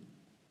due.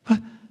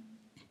 What?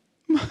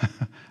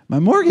 My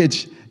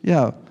mortgage?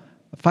 Yeah.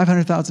 A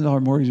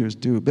 $500,000 mortgage was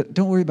due. But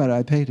don't worry about it.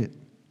 I paid it.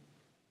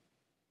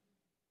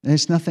 And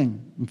it's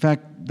nothing. In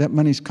fact, that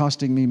money's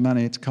costing me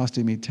money. It's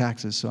costing me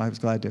taxes, so I was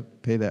glad to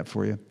pay that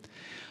for you.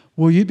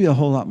 Well, you'd be a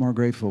whole lot more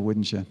grateful,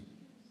 wouldn't you?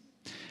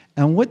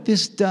 And what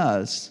this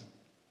does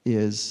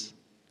is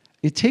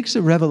it takes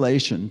a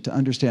revelation to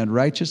understand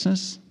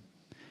righteousness,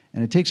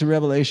 and it takes a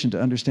revelation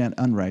to understand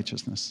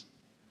unrighteousness.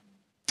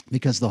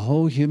 Because the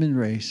whole human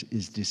race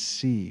is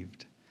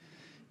deceived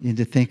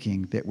into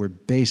thinking that we're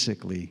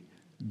basically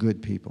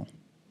good people.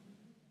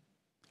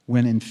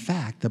 When in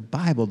fact, the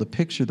Bible, the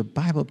picture the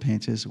Bible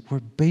paints is we're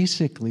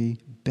basically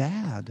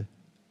bad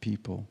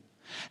people.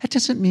 That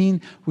doesn't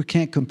mean we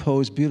can't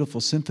compose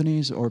beautiful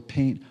symphonies or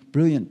paint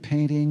brilliant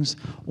paintings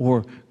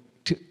or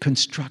to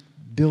construct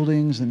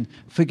buildings and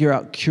figure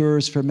out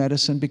cures for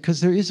medicine, because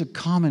there is a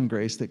common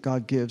grace that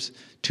God gives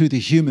to the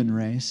human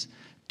race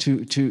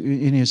to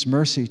in His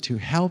mercy to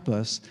help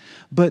us.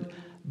 But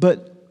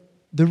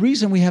the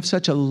reason we have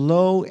such a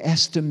low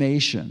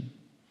estimation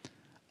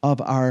of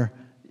our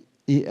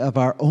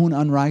own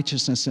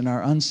unrighteousness and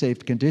our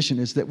unsaved condition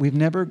is that we've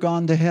never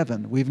gone to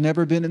heaven. We've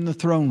never been in the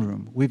throne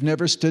room. We've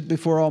never stood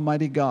before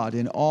Almighty God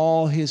in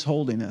all His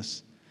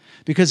holiness.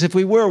 Because if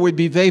we were, we'd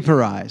be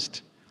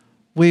vaporized.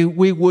 We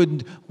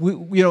would,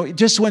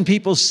 just when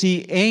people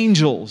see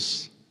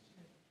angels,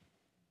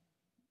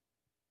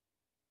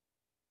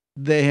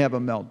 they have a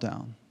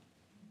meltdown.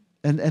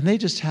 And they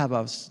just have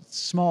a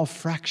small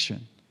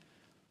fraction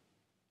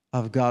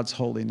of God's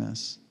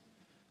holiness.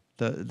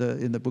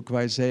 In the book of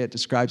Isaiah, it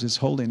describes His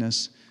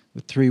holiness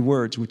with 3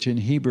 words, which in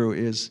Hebrew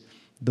is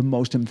the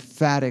most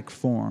emphatic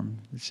form.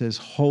 It says,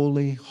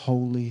 holy,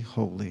 holy,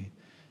 holy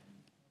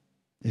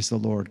is the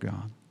Lord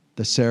God.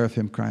 The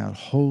seraphim cry out,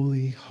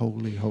 holy,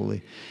 holy,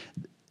 holy.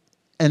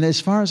 And as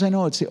far as I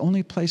know, it's the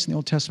only place in the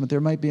Old Testament, there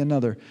might be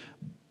another,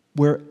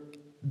 where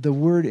the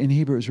word in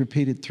Hebrew is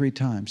repeated 3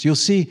 times. You'll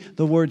see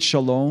the word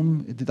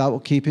shalom, thou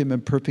wilt keep him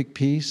in perfect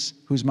peace,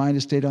 whose mind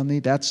is stayed on thee.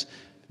 That's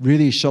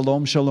really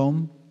shalom,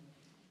 shalom.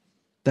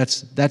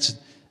 That's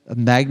a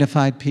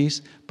magnified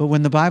peace. But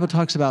when the Bible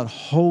talks about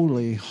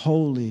holy,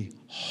 holy,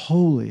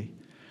 holy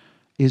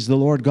is the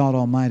Lord God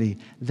Almighty,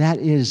 that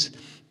is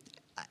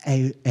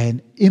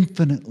an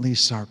infinitely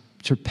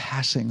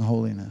surpassing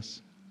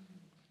holiness.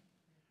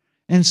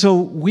 And so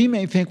we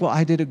may think, well,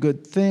 I did a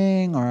good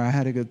thing or I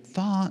had a good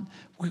thought.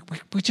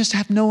 We just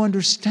have no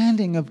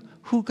understanding of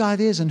who God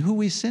is and who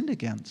we sinned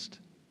against.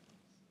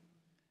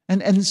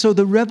 And so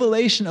the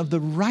revelation of the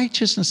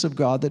righteousness of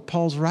God that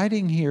Paul's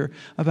writing here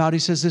about, he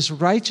says this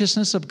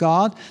righteousness of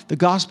God, the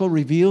gospel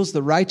reveals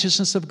the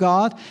righteousness of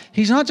God.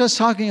 He's not just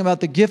talking about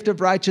the gift of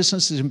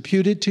righteousness is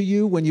imputed to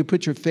you when you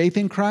put your faith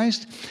in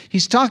Christ.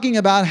 He's talking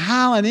about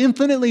how an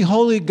infinitely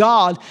holy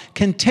God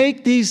can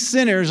take these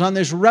sinners on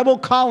this rebel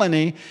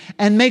colony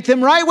and make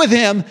them right with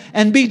Him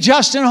and be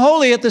just and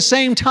holy at the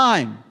same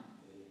time.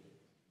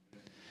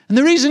 And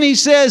the reason he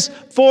says,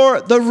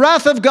 for the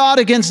wrath of God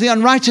against the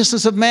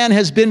unrighteousness of man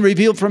has been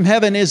revealed from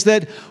heaven, is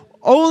that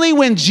only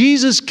when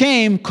Jesus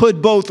came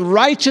could both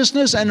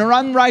righteousness and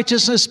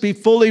unrighteousness be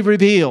fully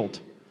revealed.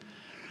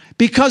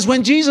 Because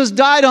when Jesus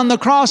died on the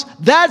cross,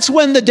 that's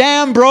when the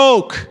dam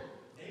broke.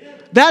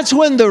 That's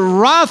when the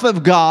wrath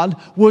of God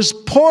was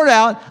poured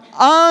out,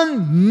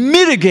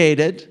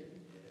 unmitigated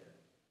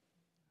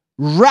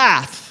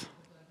wrath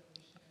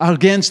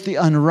against the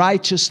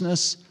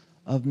unrighteousness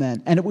of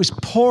men. And it was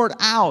poured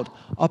out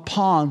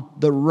upon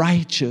the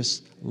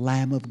righteous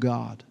Lamb of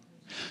God.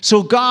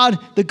 So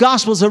the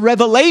gospel is a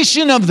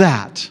revelation of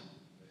that.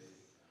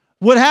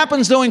 What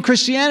happens though in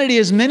Christianity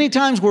is many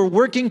times we're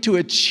working to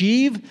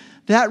achieve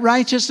that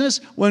righteousness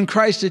when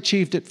Christ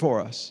achieved it for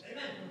us.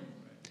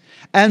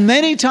 And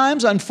many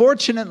times,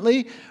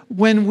 unfortunately,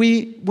 when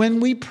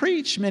we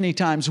preach many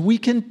times, we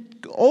can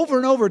over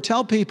and over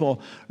tell people,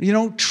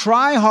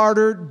 try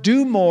harder,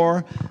 do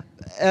more,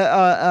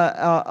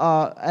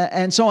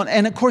 and so on.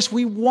 And of course,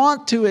 we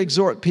want to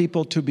exhort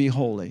people to be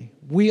holy.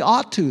 We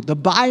ought to. The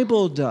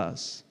Bible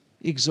does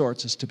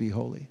exhorts us to be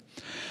holy.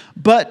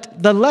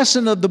 But the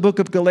lesson of the book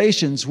of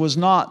Galatians was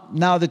not,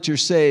 now that you're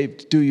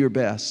saved, do your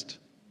best.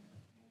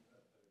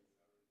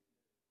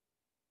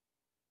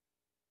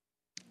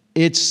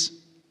 It's,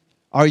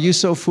 are you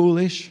so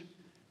foolish?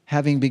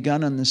 Having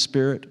begun in the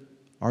Spirit,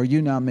 are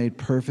you now made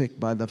perfect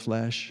by the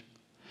flesh?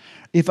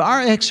 If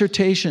our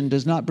exhortation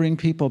does not bring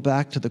people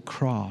back to the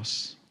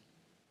cross,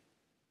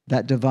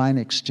 that divine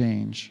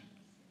exchange,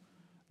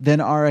 then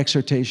our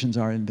exhortations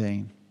are in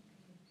vain.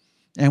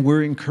 And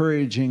we're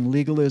encouraging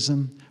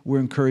legalism. We're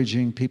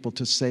encouraging people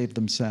to save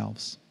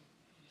themselves.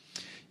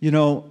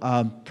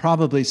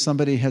 Probably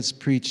somebody has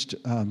preached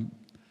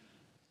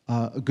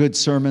good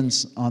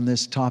sermons on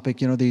this topic.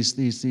 These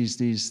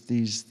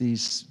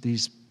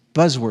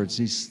buzzwords,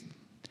 these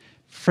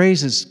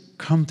phrases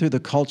come through the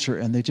culture,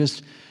 and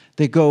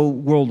they go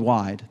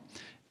worldwide.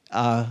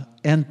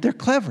 And they're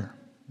clever.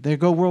 They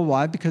go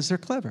worldwide because they're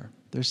clever.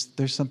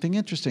 There's something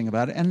interesting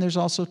about it, and there's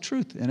also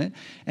truth in it.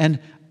 And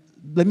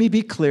let me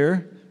be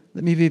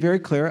very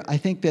clear. I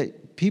think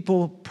that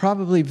people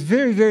probably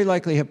very, very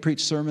likely have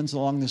preached sermons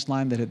along this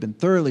line that have been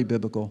thoroughly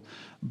biblical,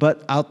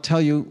 but I'll tell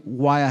you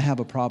why I have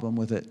a problem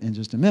with it in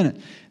just a minute.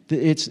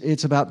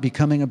 It's about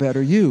becoming a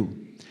better you.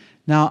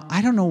 Now,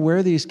 I don't know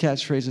where these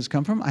catchphrases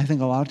come from. I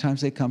think a lot of times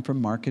they come from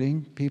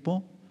marketing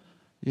people,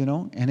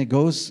 and it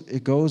goes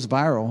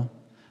viral.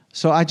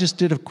 So I just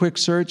did a quick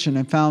search, and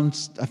I found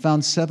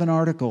 7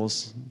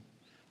 articles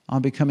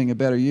on becoming a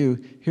better you.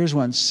 Here's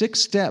one: 6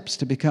 steps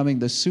to becoming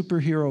the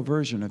superhero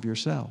version of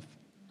yourself.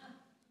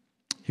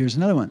 Here's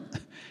another one: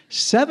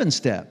 7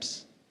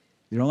 steps.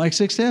 You don't like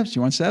 6 steps?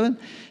 You want 7?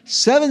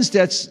 7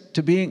 steps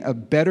to being a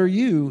better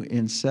you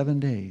in 7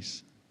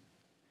 days.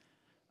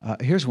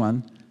 Here's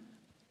one: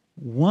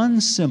 11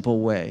 simple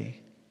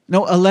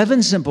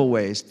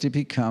ways to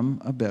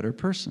become a better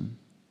person.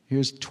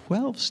 Here's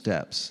 12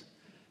 steps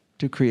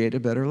to create a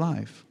better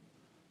life.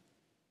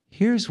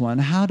 Here's one: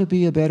 how to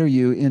be a better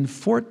you in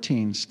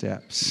 14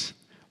 steps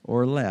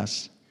or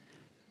less.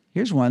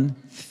 Here's one: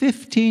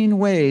 15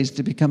 ways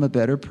to become a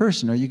better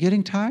person. Are you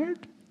getting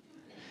tired?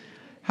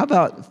 How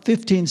about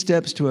 15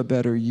 steps to a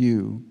better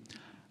you?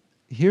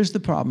 Here's the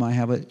problem I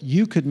have.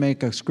 You could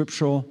make a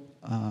scriptural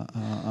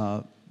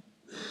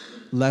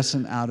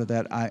lesson out of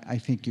that. I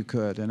think you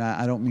could. And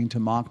I don't mean to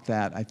mock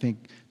that. I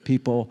think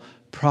people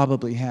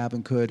probably have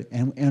and could.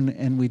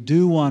 And we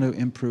do want to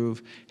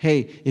improve.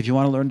 Hey, if you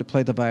want to learn to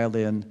play the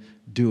violin,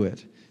 do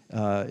it.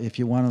 If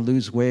you want to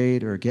lose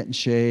weight or get in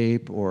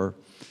shape or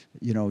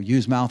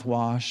use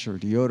mouthwash or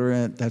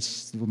deodorant,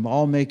 that's will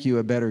all make you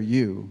a better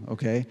you,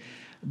 okay?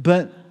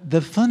 But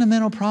the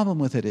fundamental problem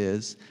with it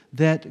is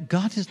that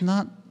God is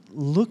not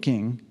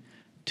looking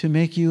to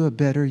make you a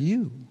better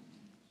you.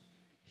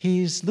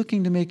 He's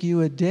looking to make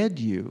you a dead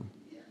you.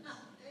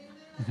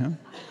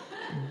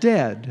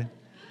 Dead.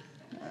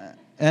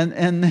 And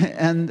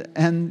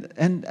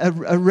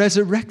a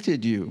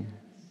resurrected you.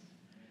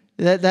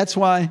 That's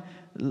why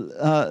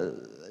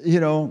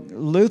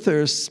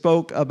Luther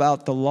spoke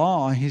about the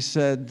law. He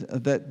said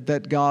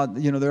that God,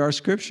 there are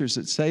scriptures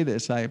that say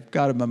this. I've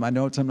got them in my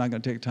notes. I'm not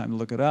going to take time to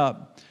look it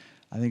up.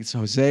 I think it's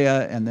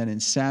Hosea, and then in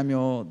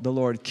Samuel, the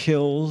Lord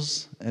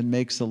kills and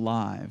makes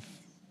alive.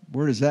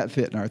 Where does that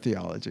fit in our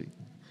theology?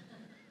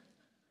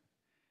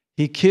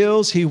 He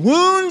kills, he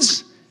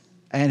wounds,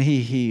 and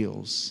he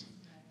heals.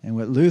 And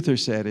what Luther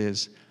said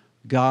is,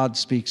 God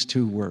speaks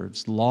 2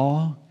 words: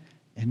 law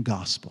and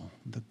gospel.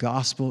 The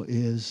gospel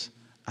is,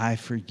 I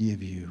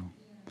forgive you.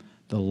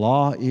 The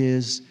law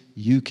is,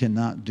 you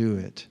cannot do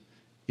it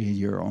in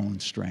your own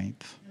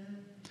strength.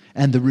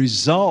 And the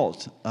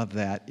result of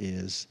that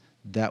is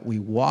that we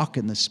walk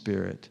in the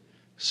Spirit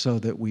so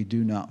that we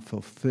do not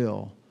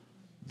fulfill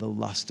the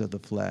lust of the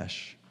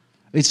flesh.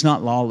 It's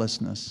not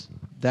lawlessness.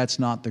 That's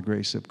not the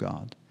grace of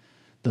God.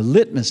 The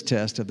litmus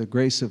test of the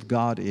grace of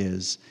God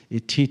is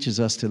it teaches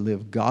us to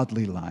live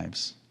godly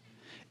lives.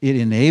 It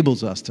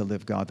enables us to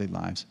live godly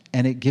lives,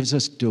 and it gives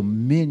us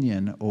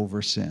dominion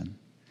over sin.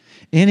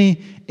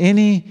 Any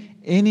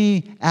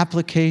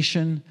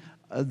application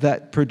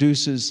that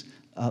produces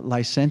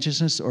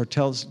licentiousness or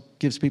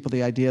gives people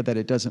the idea that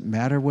it doesn't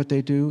matter what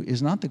they do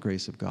is not the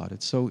grace of God.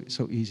 It's so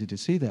easy to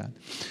see that.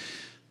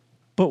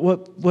 But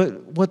what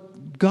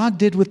God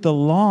did with the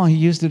law, he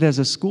used it as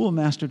a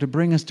schoolmaster to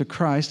bring us to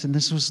Christ, and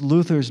this was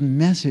Luther's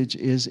message,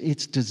 is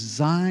it's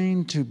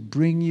designed to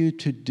bring you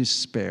to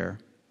despair,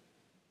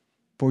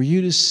 for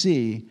you to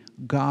see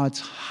God's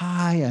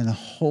high and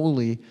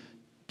holy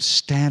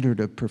standard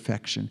of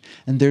perfection.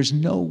 And there's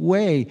no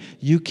way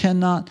you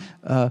cannot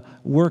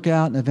work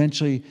out and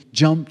eventually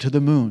jump to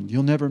the moon.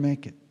 You'll never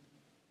make it.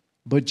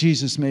 But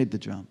Jesus made the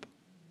jump,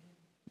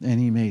 and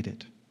he made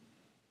it.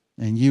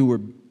 And you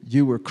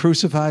were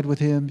crucified with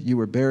him, you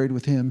were buried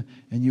with him,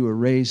 and you were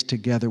raised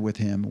together with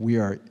him. We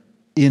are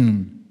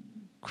in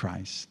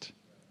Christ.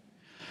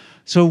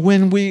 So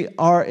when we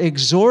are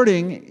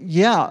exhorting,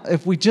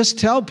 if we just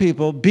tell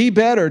people, be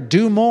better,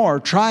 do more,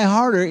 try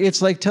harder,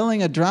 it's like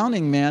telling a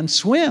drowning man,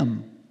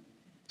 swim.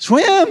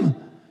 Swim!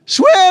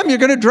 Swim! You're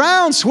going to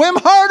drown! Swim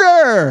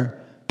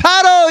harder!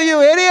 Paddle,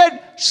 you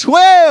idiot!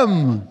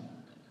 Swim!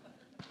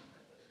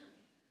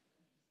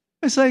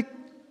 It's like,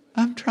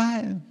 I'm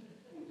trying.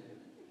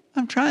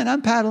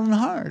 I'm paddling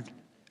hard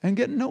and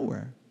getting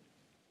nowhere.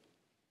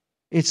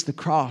 It's the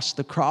cross.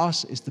 The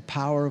cross is the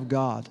power of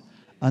God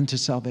unto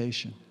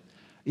salvation.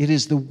 It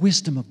is the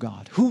wisdom of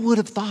God. Who would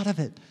have thought of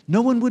it?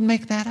 No one would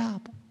make that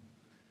up.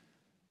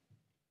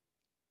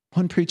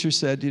 One preacher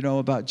said,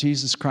 about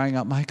Jesus crying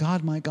out, my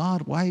God,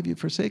 why have you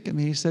forsaken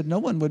me? He said, no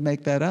one would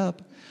make that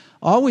up.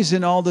 Always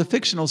in all the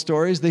fictional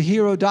stories, the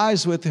hero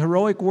dies with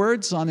heroic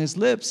words on his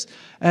lips.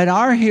 And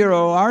our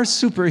hero, our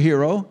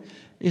superhero,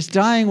 is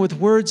dying with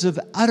words of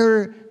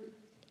utter,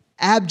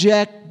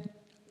 abject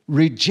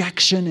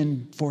rejection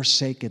and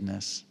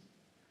forsakenness.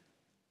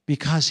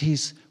 Because he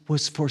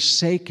was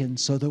forsaken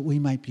so that we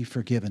might be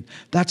forgiven.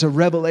 That's a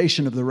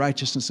revelation of the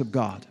righteousness of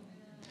God.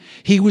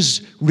 He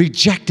was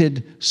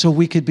rejected so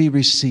we could be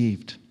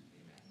received.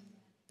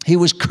 He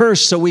was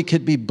cursed so we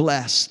could be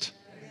blessed.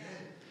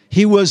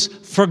 He was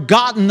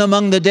forgotten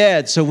among the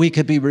dead so we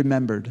could be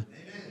remembered.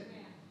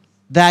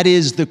 That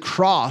is the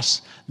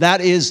cross.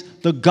 That is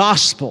the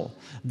gospel.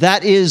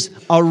 That is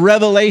a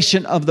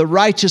revelation of the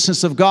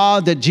righteousness of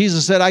God, that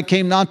Jesus said, I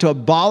came not to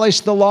abolish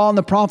the law and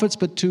the prophets,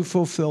 but to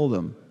fulfill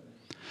them.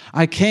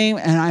 I came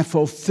and I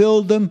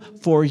fulfilled them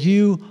for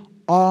you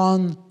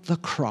on the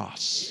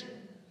cross.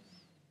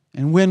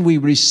 And when we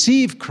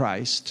receive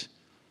Christ,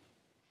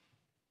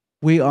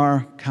 we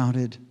are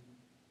counted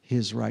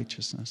his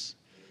righteousness.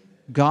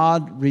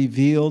 God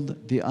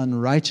revealed the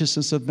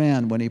unrighteousness of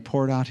man when he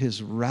poured out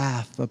his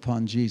wrath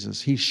upon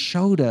Jesus. He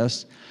showed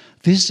us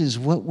this is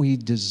what we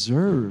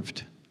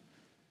deserved.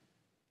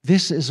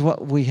 This is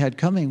what we had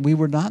coming. We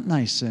were not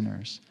nice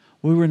sinners.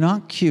 We were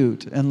not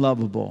cute and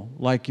lovable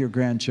like your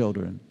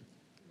grandchildren.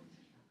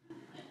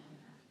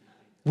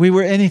 We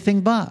were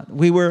anything but.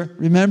 We were,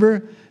 remember,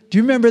 do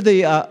you remember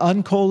the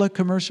Uncola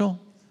commercial?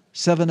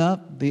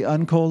 7-Up, the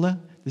Uncola?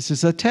 This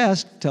is a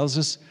test, tells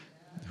us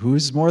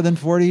who's more than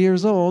 40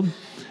 years old.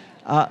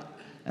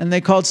 And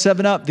they called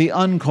 7-Up the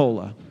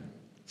Uncola.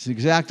 It's the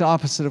exact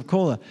opposite of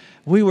cola.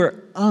 We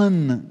were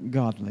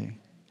ungodly.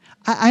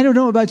 I don't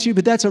know about you,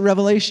 but that's a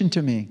revelation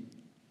to me.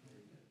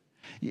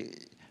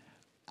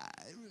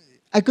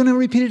 I'm going to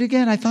repeat it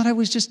again. I thought I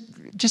was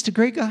just a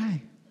great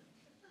guy.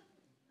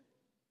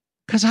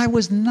 Because I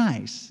was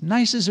nice.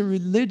 Nice is a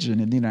religion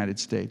in the United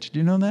States. Do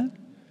you know that?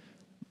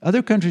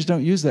 Other countries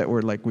don't use that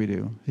word like we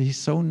do. He's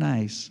so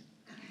nice.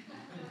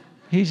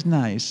 He's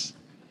nice.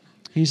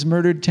 He's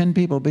murdered 10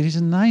 people, but he's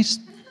a nice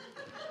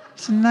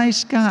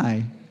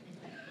guy.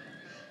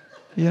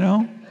 You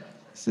know?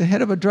 He's the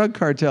head of a drug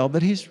cartel,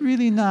 but he's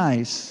really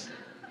nice.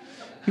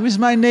 He was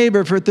my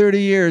neighbor for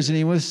 30 years, and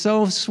he was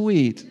so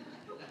sweet.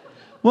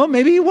 Well,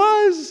 maybe he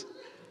was,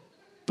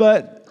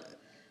 but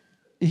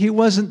he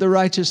wasn't the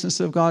righteousness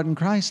of God in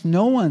Christ.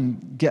 No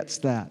one gets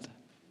that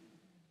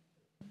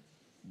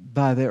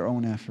by their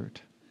own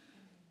effort.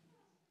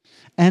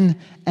 And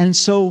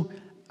so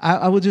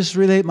I will just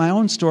relate my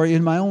own story.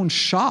 In my own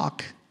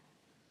shock,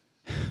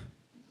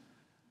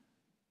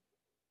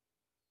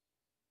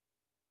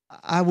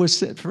 I was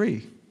set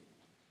free.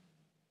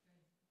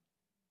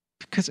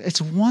 Because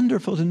it's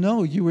wonderful to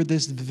know you were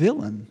this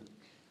villain,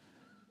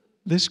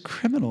 this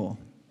criminal,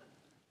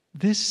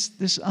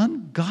 this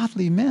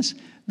ungodly mess.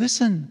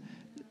 Listen,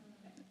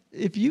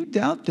 if you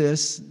doubt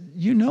this,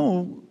 you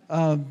know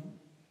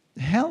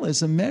hell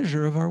is a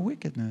measure of our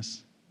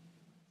wickedness.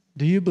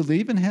 Do you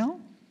believe in hell?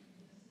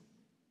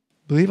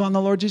 Believe on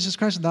the Lord Jesus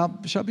Christ, and thou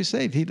shalt be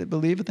saved. He that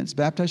believeth and is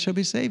baptized shall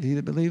be saved. He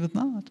that believeth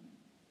not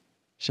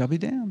shall be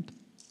damned.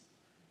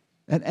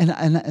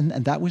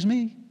 And that was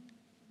me.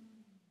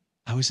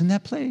 I was in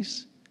that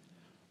place.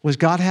 Was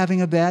God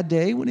having a bad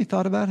day when he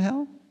thought about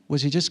hell?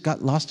 Was he just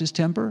lost his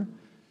temper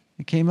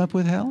and came up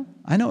with hell?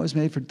 I know it was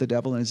made for the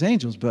devil and his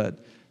angels, but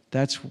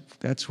that's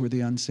where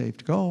the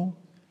unsaved go.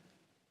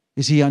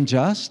 Is he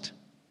unjust?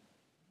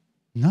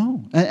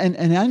 No.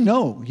 And I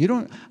know you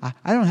don't.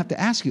 I don't have to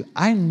ask you.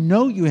 I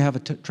know you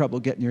have trouble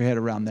getting your head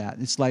around that.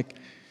 It's like,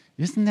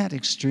 isn't that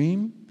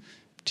extreme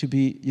to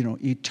be,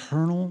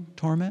 eternal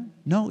torment?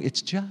 No,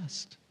 it's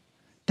just.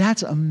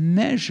 That's a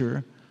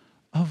measure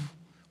of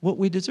what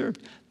we deserve.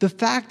 The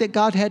fact that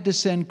God had to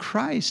send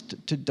Christ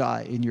to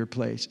die in your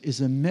place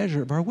is a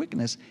measure of our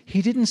wickedness.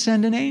 He didn't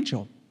send an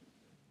angel.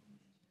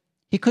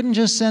 He couldn't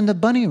just send a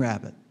bunny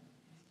rabbit,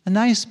 a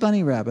nice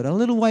bunny rabbit, a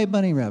little white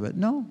bunny rabbit.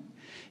 No.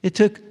 It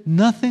took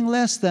nothing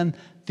less than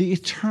the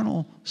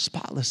eternal,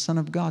 spotless Son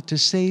of God to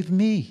save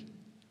me.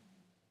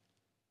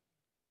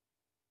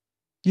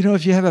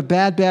 If you have a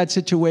bad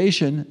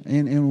situation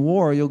in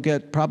war, you'll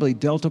get probably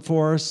Delta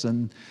Force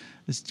and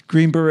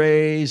Green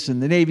Berets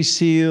and the Navy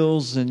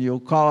SEALs, and you'll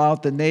call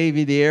out the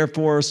Navy, the Air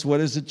Force,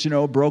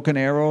 Broken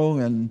Arrow,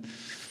 and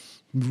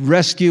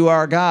rescue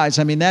our guys.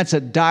 I mean, that's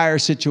a dire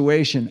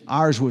situation.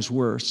 Ours was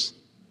worse.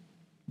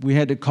 We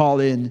had to call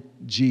in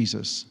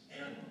Jesus.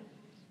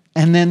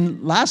 And then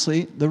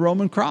lastly, the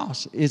Roman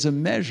cross is a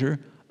measure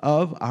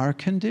of our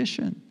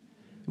condition.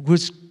 It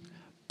was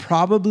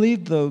probably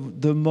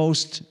the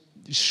most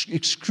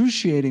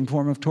excruciating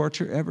form of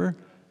torture ever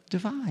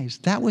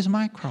devised. That was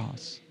my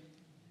cross.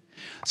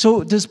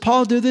 So does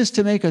Paul do this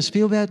to make us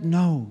feel bad?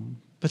 No,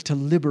 but to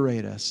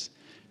liberate us,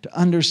 to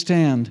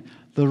understand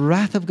the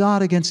wrath of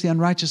God against the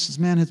unrighteousness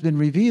of man has been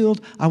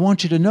revealed. I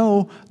want you to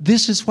know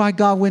this is why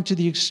God went to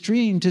the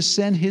extreme to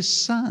send his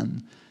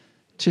Son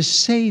to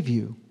save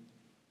you,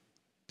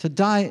 to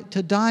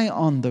die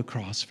on the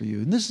cross for you.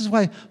 And this is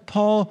why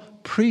Paul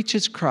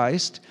preaches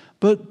Christ,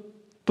 but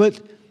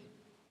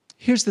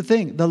here's the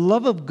thing. The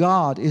love of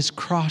God is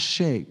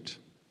cross-shaped.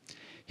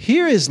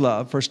 Here is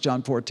love, 1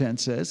 John 4:10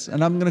 says,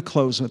 and I'm going to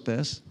close with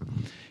this.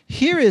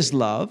 Here is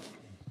love.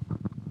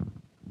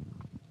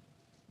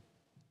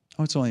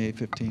 Oh, it's only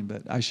 8:15,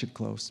 but I should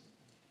close.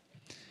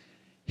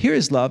 Here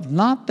is love,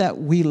 not that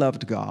we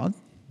loved God.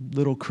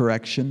 Little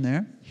correction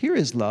there. Here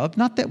is love,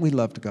 not that we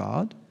loved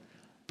God,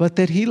 but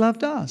that he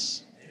loved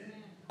us.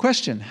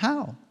 Question,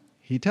 how?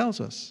 He tells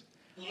us.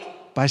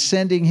 By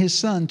sending his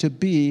Son to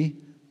be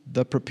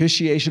the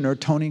propitiation or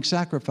atoning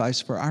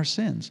sacrifice for our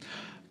sins.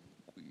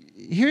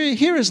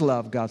 Here is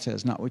love, God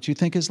says. Not what you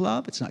think is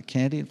love. It's not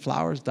candy and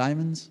flowers,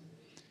 diamonds.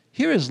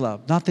 Here is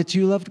love, not that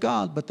you loved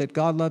God, but that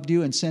God loved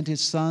you and sent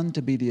His Son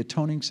to be the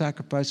atoning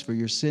sacrifice for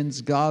your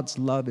sins. God's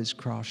love is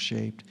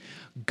cross-shaped.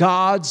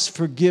 God's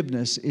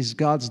forgiveness is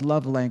God's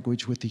love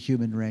language with the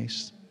human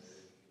race.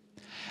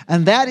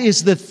 And that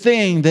is the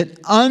thing that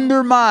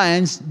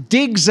undermines,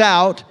 digs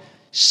out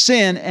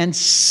sin and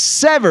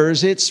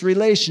severs its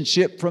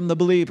relationship from the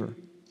believer.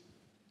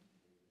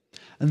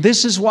 And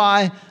this is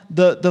why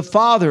the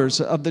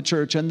fathers of the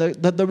church and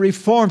the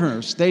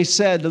reformers, they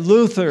said,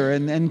 Luther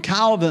and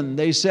Calvin,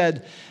 they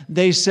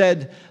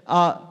said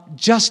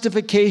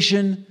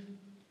justification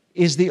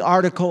is the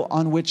article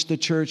on which the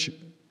church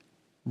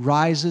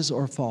rises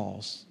or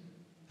falls.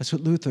 That's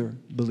what Luther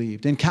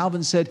believed. And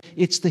Calvin said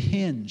it's the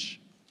hinge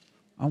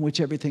on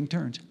which everything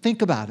turns.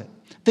 Think about it.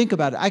 Think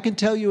about it. I can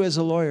tell you as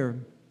a lawyer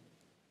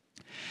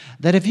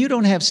that if you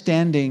don't have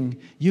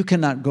standing, you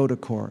cannot go to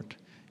court.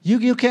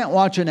 You can't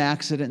watch an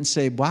accident and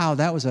say, wow,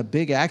 that was a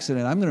big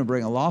accident. I'm going to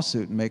bring a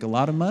lawsuit and make a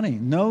lot of money.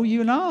 No,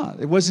 you're not.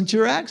 It wasn't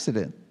your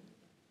accident.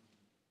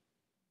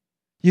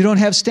 You don't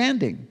have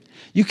standing.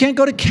 You can't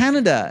go to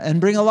Canada and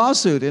bring a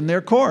lawsuit in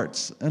their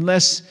courts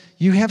unless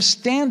you have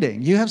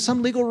standing. You have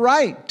some legal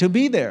right to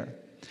be there.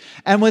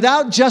 And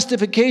without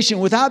justification,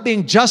 without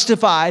being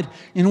justified,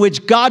 in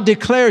which God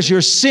declares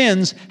your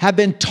sins have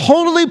been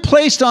totally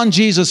placed on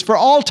Jesus for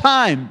all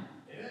time.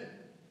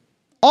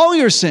 All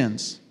your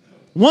sins.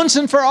 Once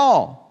and for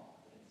all.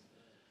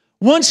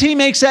 Once He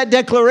makes that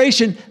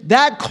declaration,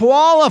 that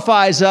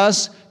qualifies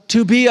us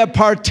to be a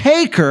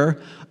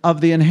partaker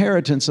of the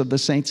inheritance of the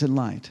saints in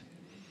light.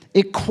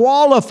 It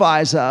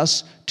qualifies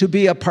us to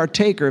be a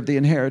partaker of the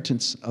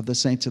inheritance of the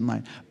saints in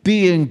light.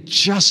 Being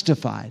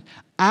justified.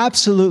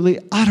 Absolutely,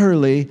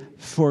 utterly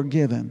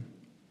forgiven.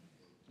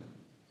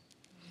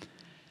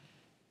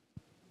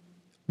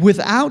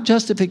 Without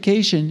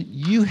justification,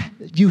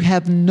 you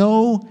have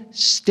no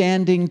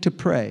standing to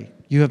pray.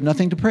 You have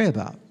nothing to pray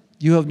about.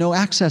 You have no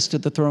access to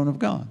the throne of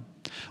God.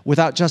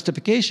 Without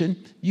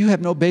justification, you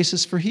have no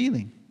basis for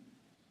healing.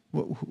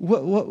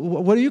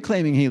 What are you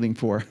claiming healing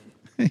for?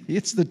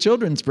 It's the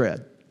children's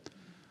bread.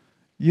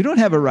 You don't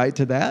have a right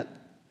to that.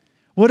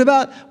 What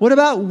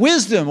about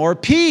wisdom or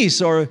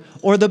peace or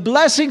the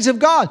blessings of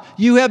God?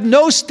 You have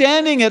no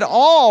standing at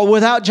all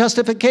without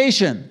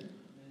justification.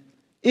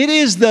 It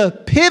is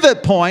the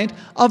pivot point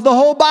of the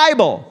whole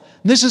Bible.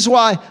 This is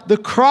why the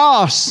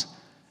cross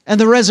and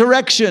the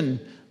resurrection,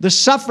 the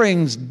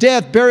sufferings,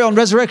 death, burial, and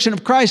resurrection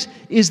of Christ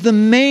is the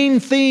main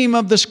theme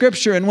of the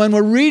Scripture. And when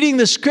we're reading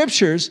the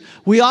Scriptures,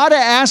 we ought to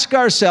ask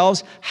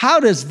ourselves, how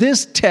does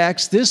this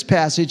text, this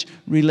passage,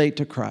 relate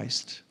to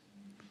Christ?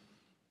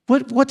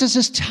 What does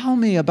this tell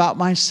me about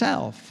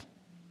myself?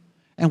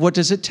 And what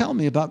does it tell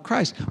me about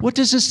Christ? What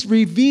does this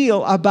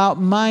reveal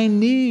about my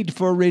need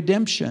for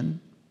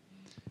redemption?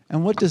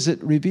 And what does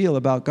it reveal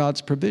about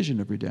God's provision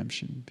of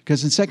redemption?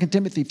 Because in 2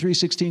 Timothy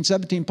 3:16,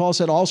 17, Paul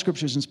said, all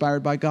Scripture is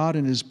inspired by God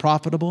and is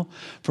profitable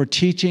for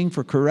teaching,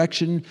 for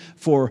correction,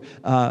 for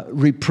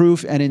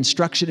reproof and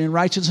instruction in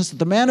righteousness, that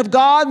the man of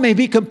God may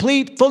be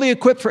complete, fully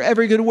equipped for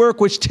every good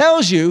work, which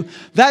tells you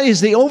that is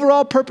the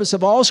overall purpose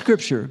of all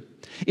Scripture,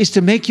 is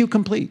to make you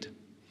complete.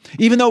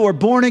 Even though we're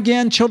born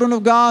again, children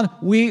of God,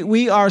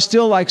 we are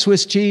still like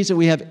Swiss cheese, and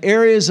we have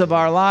areas of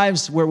our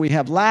lives where we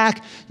have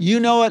lack.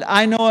 You know it,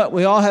 I know it.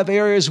 We all have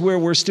areas where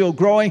we're still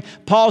growing.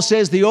 Paul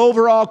says the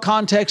overall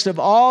context of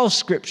all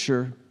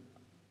Scripture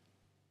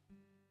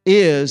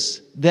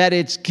is that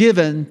it's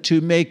given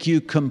to make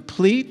you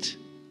complete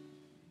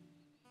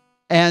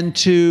and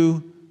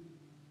to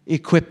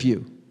equip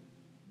you.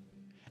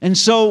 And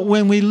so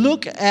when we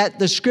look at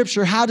the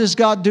Scripture, how does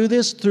God do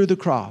this? Through the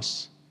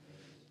cross.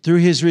 Through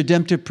His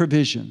redemptive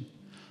provision.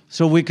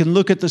 So we can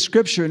look at the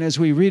Scripture, and as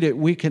we read it,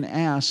 we can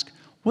ask,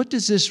 what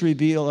does this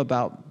reveal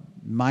about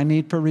my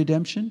need for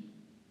redemption?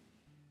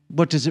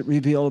 What does it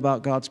reveal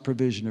about God's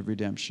provision of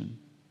redemption?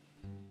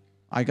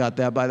 I got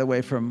that, by the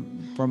way,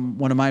 from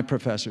one of my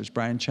professors,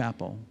 Brian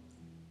Chappell,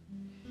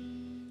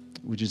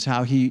 which is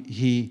how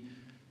he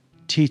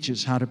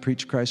teaches how to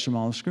preach Christ from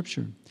all of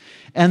Scripture.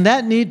 And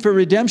that need for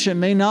redemption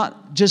may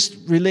not just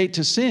relate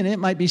to sin. It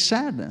might be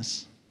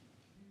sadness.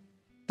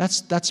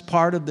 That's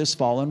part of this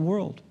fallen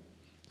world.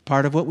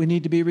 Part of what we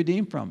need to be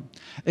redeemed from.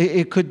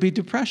 It could be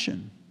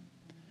depression.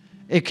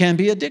 It can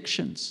be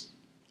addictions.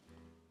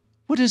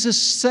 What does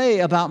this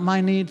say about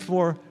my need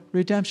for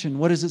redemption?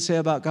 What does it say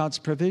about God's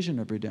provision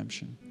of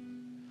redemption?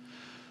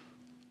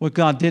 What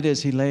God did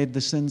is He laid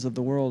the sins of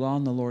the world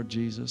on the Lord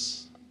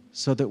Jesus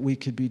so that we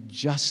could be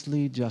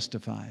justly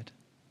justified.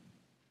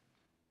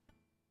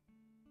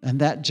 And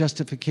that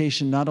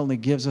justification not only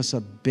gives us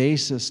a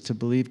basis to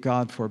believe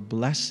God for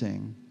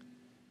blessing,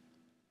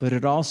 but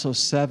it also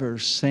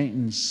severs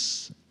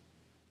Satan's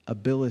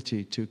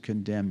ability to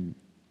condemn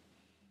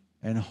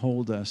and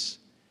hold us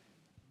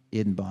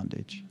in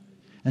bondage.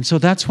 And so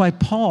that's why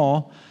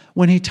Paul,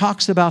 when he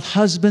talks about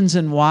husbands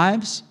and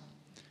wives,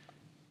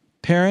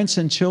 parents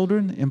and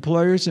children,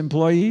 employers,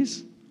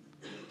 employees,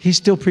 he's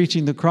still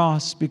preaching the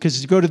cross. Because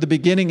if you go to the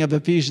beginning of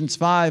Ephesians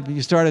 5,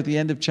 you start at the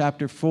end of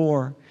chapter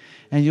 4,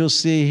 and you'll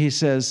see he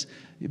says,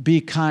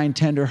 be kind,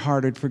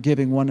 tender-hearted,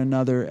 forgiving one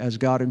another as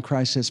God in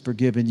Christ has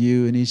forgiven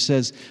you. And he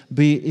says,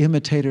 be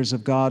imitators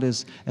of God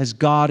as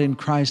God in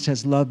Christ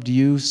has loved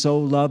you, so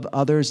love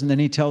others. And then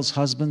he tells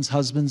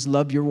husbands,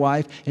 love your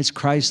wife as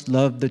Christ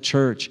loved the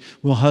church.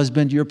 Well,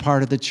 husband, you're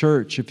part of the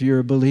church if you're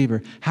a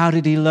believer. How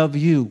did he love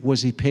you?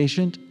 Was he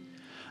patient?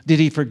 Did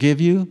he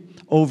forgive you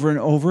over and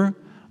over?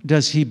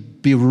 Does he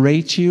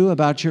berate you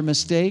about your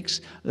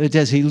mistakes?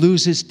 Does he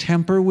lose his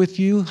temper with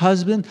you?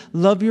 Husband,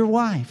 love your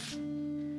wife.